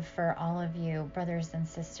love for all of you, brothers and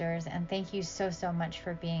sisters. And thank you so, so much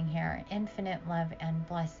for being here. Infinite love and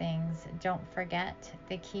blessings. Don't forget,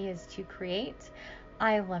 the key is to create.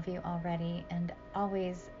 I love you already, and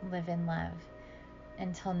always live in love.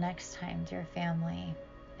 Until next time, dear family,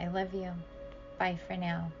 I love you. Bye for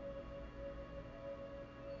now.